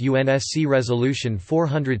complied with UNSC Resolution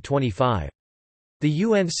 425. The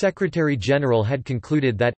UN Secretary-General had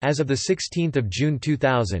concluded that, as of 16 June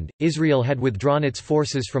 2000, Israel had withdrawn its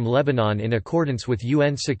forces from Lebanon in accordance with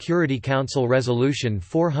UN Security Council Resolution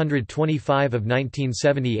 425 of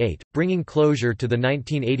 1978, bringing closure to the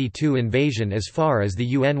 1982 invasion as far as the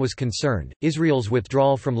UN was concerned. Israel's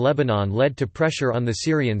withdrawal from Lebanon led to pressure on the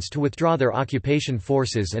Syrians to withdraw their occupation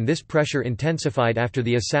forces, and this pressure intensified after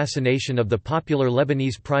the assassination of the popular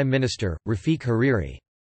Lebanese Prime Minister, Rafik Hariri.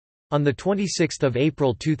 On 26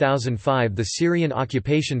 April 2005 the Syrian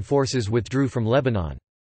occupation forces withdrew from Lebanon.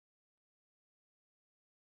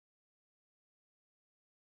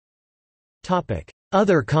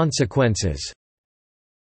 Other consequences.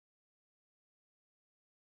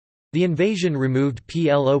 The invasion removed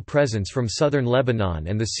PLO presence from southern Lebanon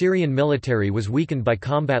and the Syrian military was weakened by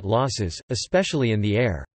combat losses, especially in the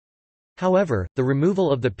air. However, the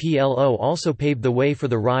removal of the PLO also paved the way for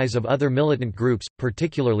the rise of other militant groups,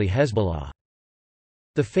 particularly Hezbollah.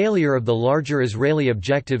 The failure of the larger Israeli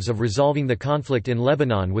objectives of resolving the conflict in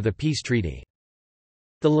Lebanon with a peace treaty.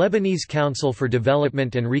 The Lebanese Council for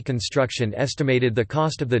Development and Reconstruction estimated the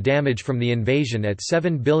cost of the damage from the invasion at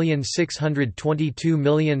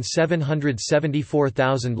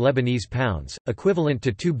 $7,622,774,000 Lebanese pounds, equivalent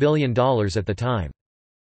to $2 billion at the time.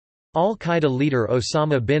 Al-Qaeda leader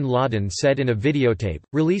Osama bin Laden said in a videotape,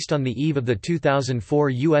 released on the eve of the 2004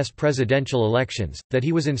 U.S. presidential elections, that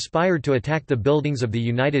he was inspired to attack the buildings of the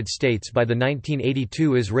United States by the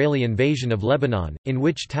 1982 Israeli invasion of Lebanon, in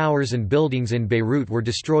which towers and buildings in Beirut were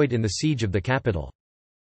destroyed in the siege of the capital.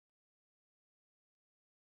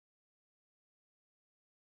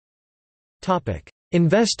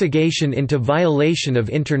 Investigation into violation of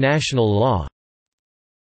international law.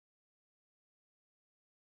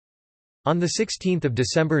 On 16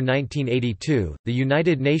 December 1982, the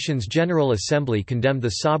United Nations General Assembly condemned the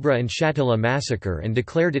Sabra and Shatila massacre and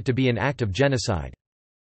declared it to be an act of genocide.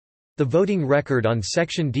 The voting record on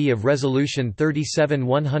Section D of Resolution 37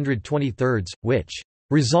 123, which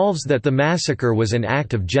resolves that the massacre was an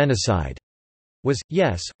act of genocide, was,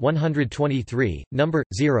 yes, 123, number,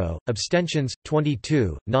 0, abstentions,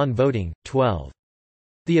 22, non-voting, 12.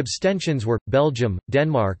 The abstentions were, Belgium,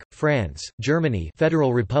 Denmark, France, Germany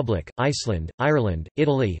Federal Republic, Iceland, Ireland,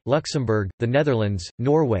 Italy, Luxembourg, the Netherlands,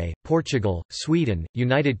 Norway, Portugal, Sweden,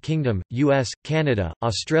 United Kingdom, US, Canada,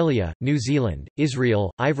 Australia, New Zealand,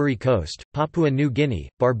 Israel, Ivory Coast, Papua New Guinea,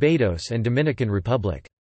 Barbados and Dominican Republic.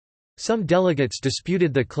 Some delegates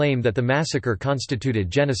disputed the claim that the massacre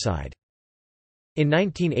constituted genocide. In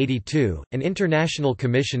 1982, an international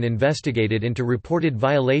commission investigated into reported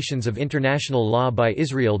violations of international law by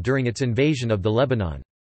Israel during its invasion of the Lebanon.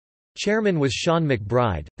 Chairman was Sean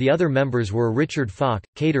McBride, the other members were Richard Falk,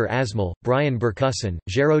 Kader Asmal, Brian Bercusson,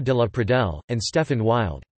 Géraud de la Pradelle, and Stefan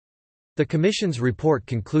Wild. The commission's report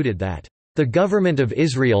concluded that, "...the government of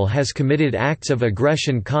Israel has committed acts of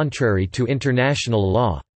aggression contrary to international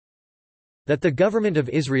law." That the government of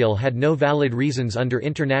Israel had no valid reasons under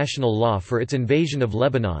international law for its invasion of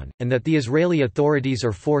Lebanon, and that the Israeli authorities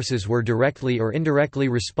or forces were directly or indirectly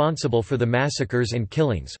responsible for the massacres and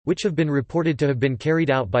killings, which have been reported to have been carried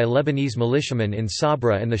out by Lebanese militiamen in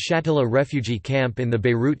Sabra and the Shatila refugee camp in the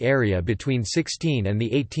Beirut area between 16 and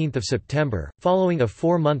 18 September. Following a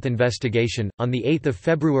 4-month investigation, on 8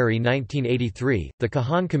 February 1983, the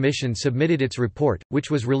Kahan Commission submitted its report, which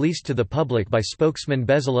was released to the public by spokesman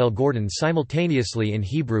Bezalel Gordon simultaneously in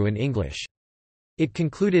Hebrew and English. It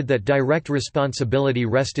concluded that direct responsibility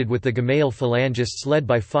rested with the Gemayel phalangists led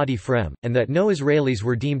by Fadi Frem, and that no Israelis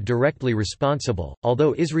were deemed directly responsible,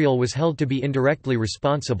 although Israel was held to be indirectly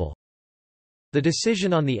responsible. The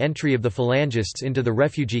decision on the entry of the phalangists into the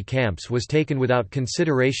refugee camps was taken without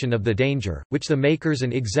consideration of the danger, which the makers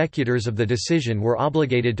and executors of the decision were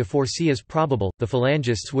obligated to foresee as probable. The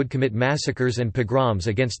phalangists would commit massacres and pogroms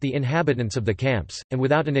against the inhabitants of the camps, and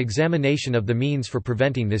without an examination of the means for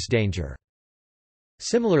preventing this danger.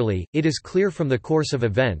 Similarly, it is clear from the course of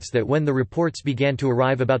events that when the reports began to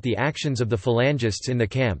arrive about the actions of the phalangists in the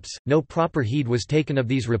camps, no proper heed was taken of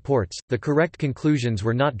these reports, the correct conclusions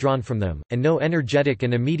were not drawn from them, and no energetic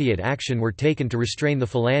and immediate action were taken to restrain the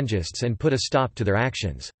phalangists and put a stop to their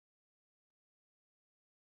actions.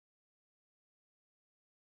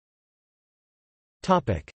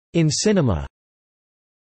 In cinema,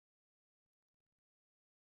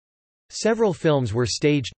 several films were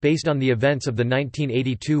staged, based on the events of the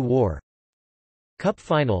 1982 war. Cup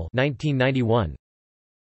Final 1991,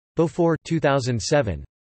 Beaufort 2007,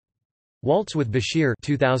 Waltz with Bashir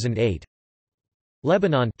 2008,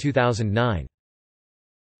 Lebanon 2009.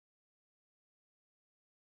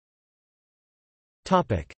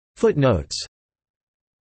 Topic Footnotes.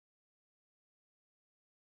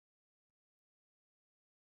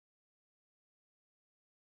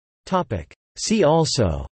 Topic See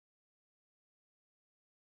also: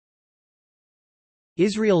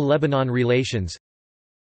 Israel-Lebanon relations,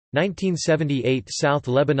 1978 South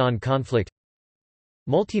Lebanon conflict,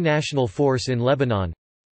 multinational force in Lebanon,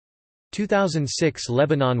 2006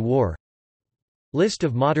 Lebanon War, list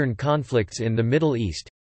of modern conflicts in the Middle East,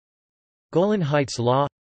 Golan Heights Law,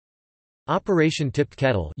 Operation Tipped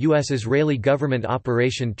Kettle, U.S.-Israeli government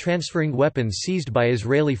operation transferring weapons seized by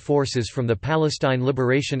Israeli forces from the Palestine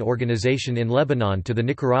Liberation Organization in Lebanon to the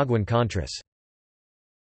Nicaraguan Contras.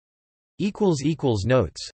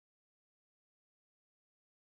 Notes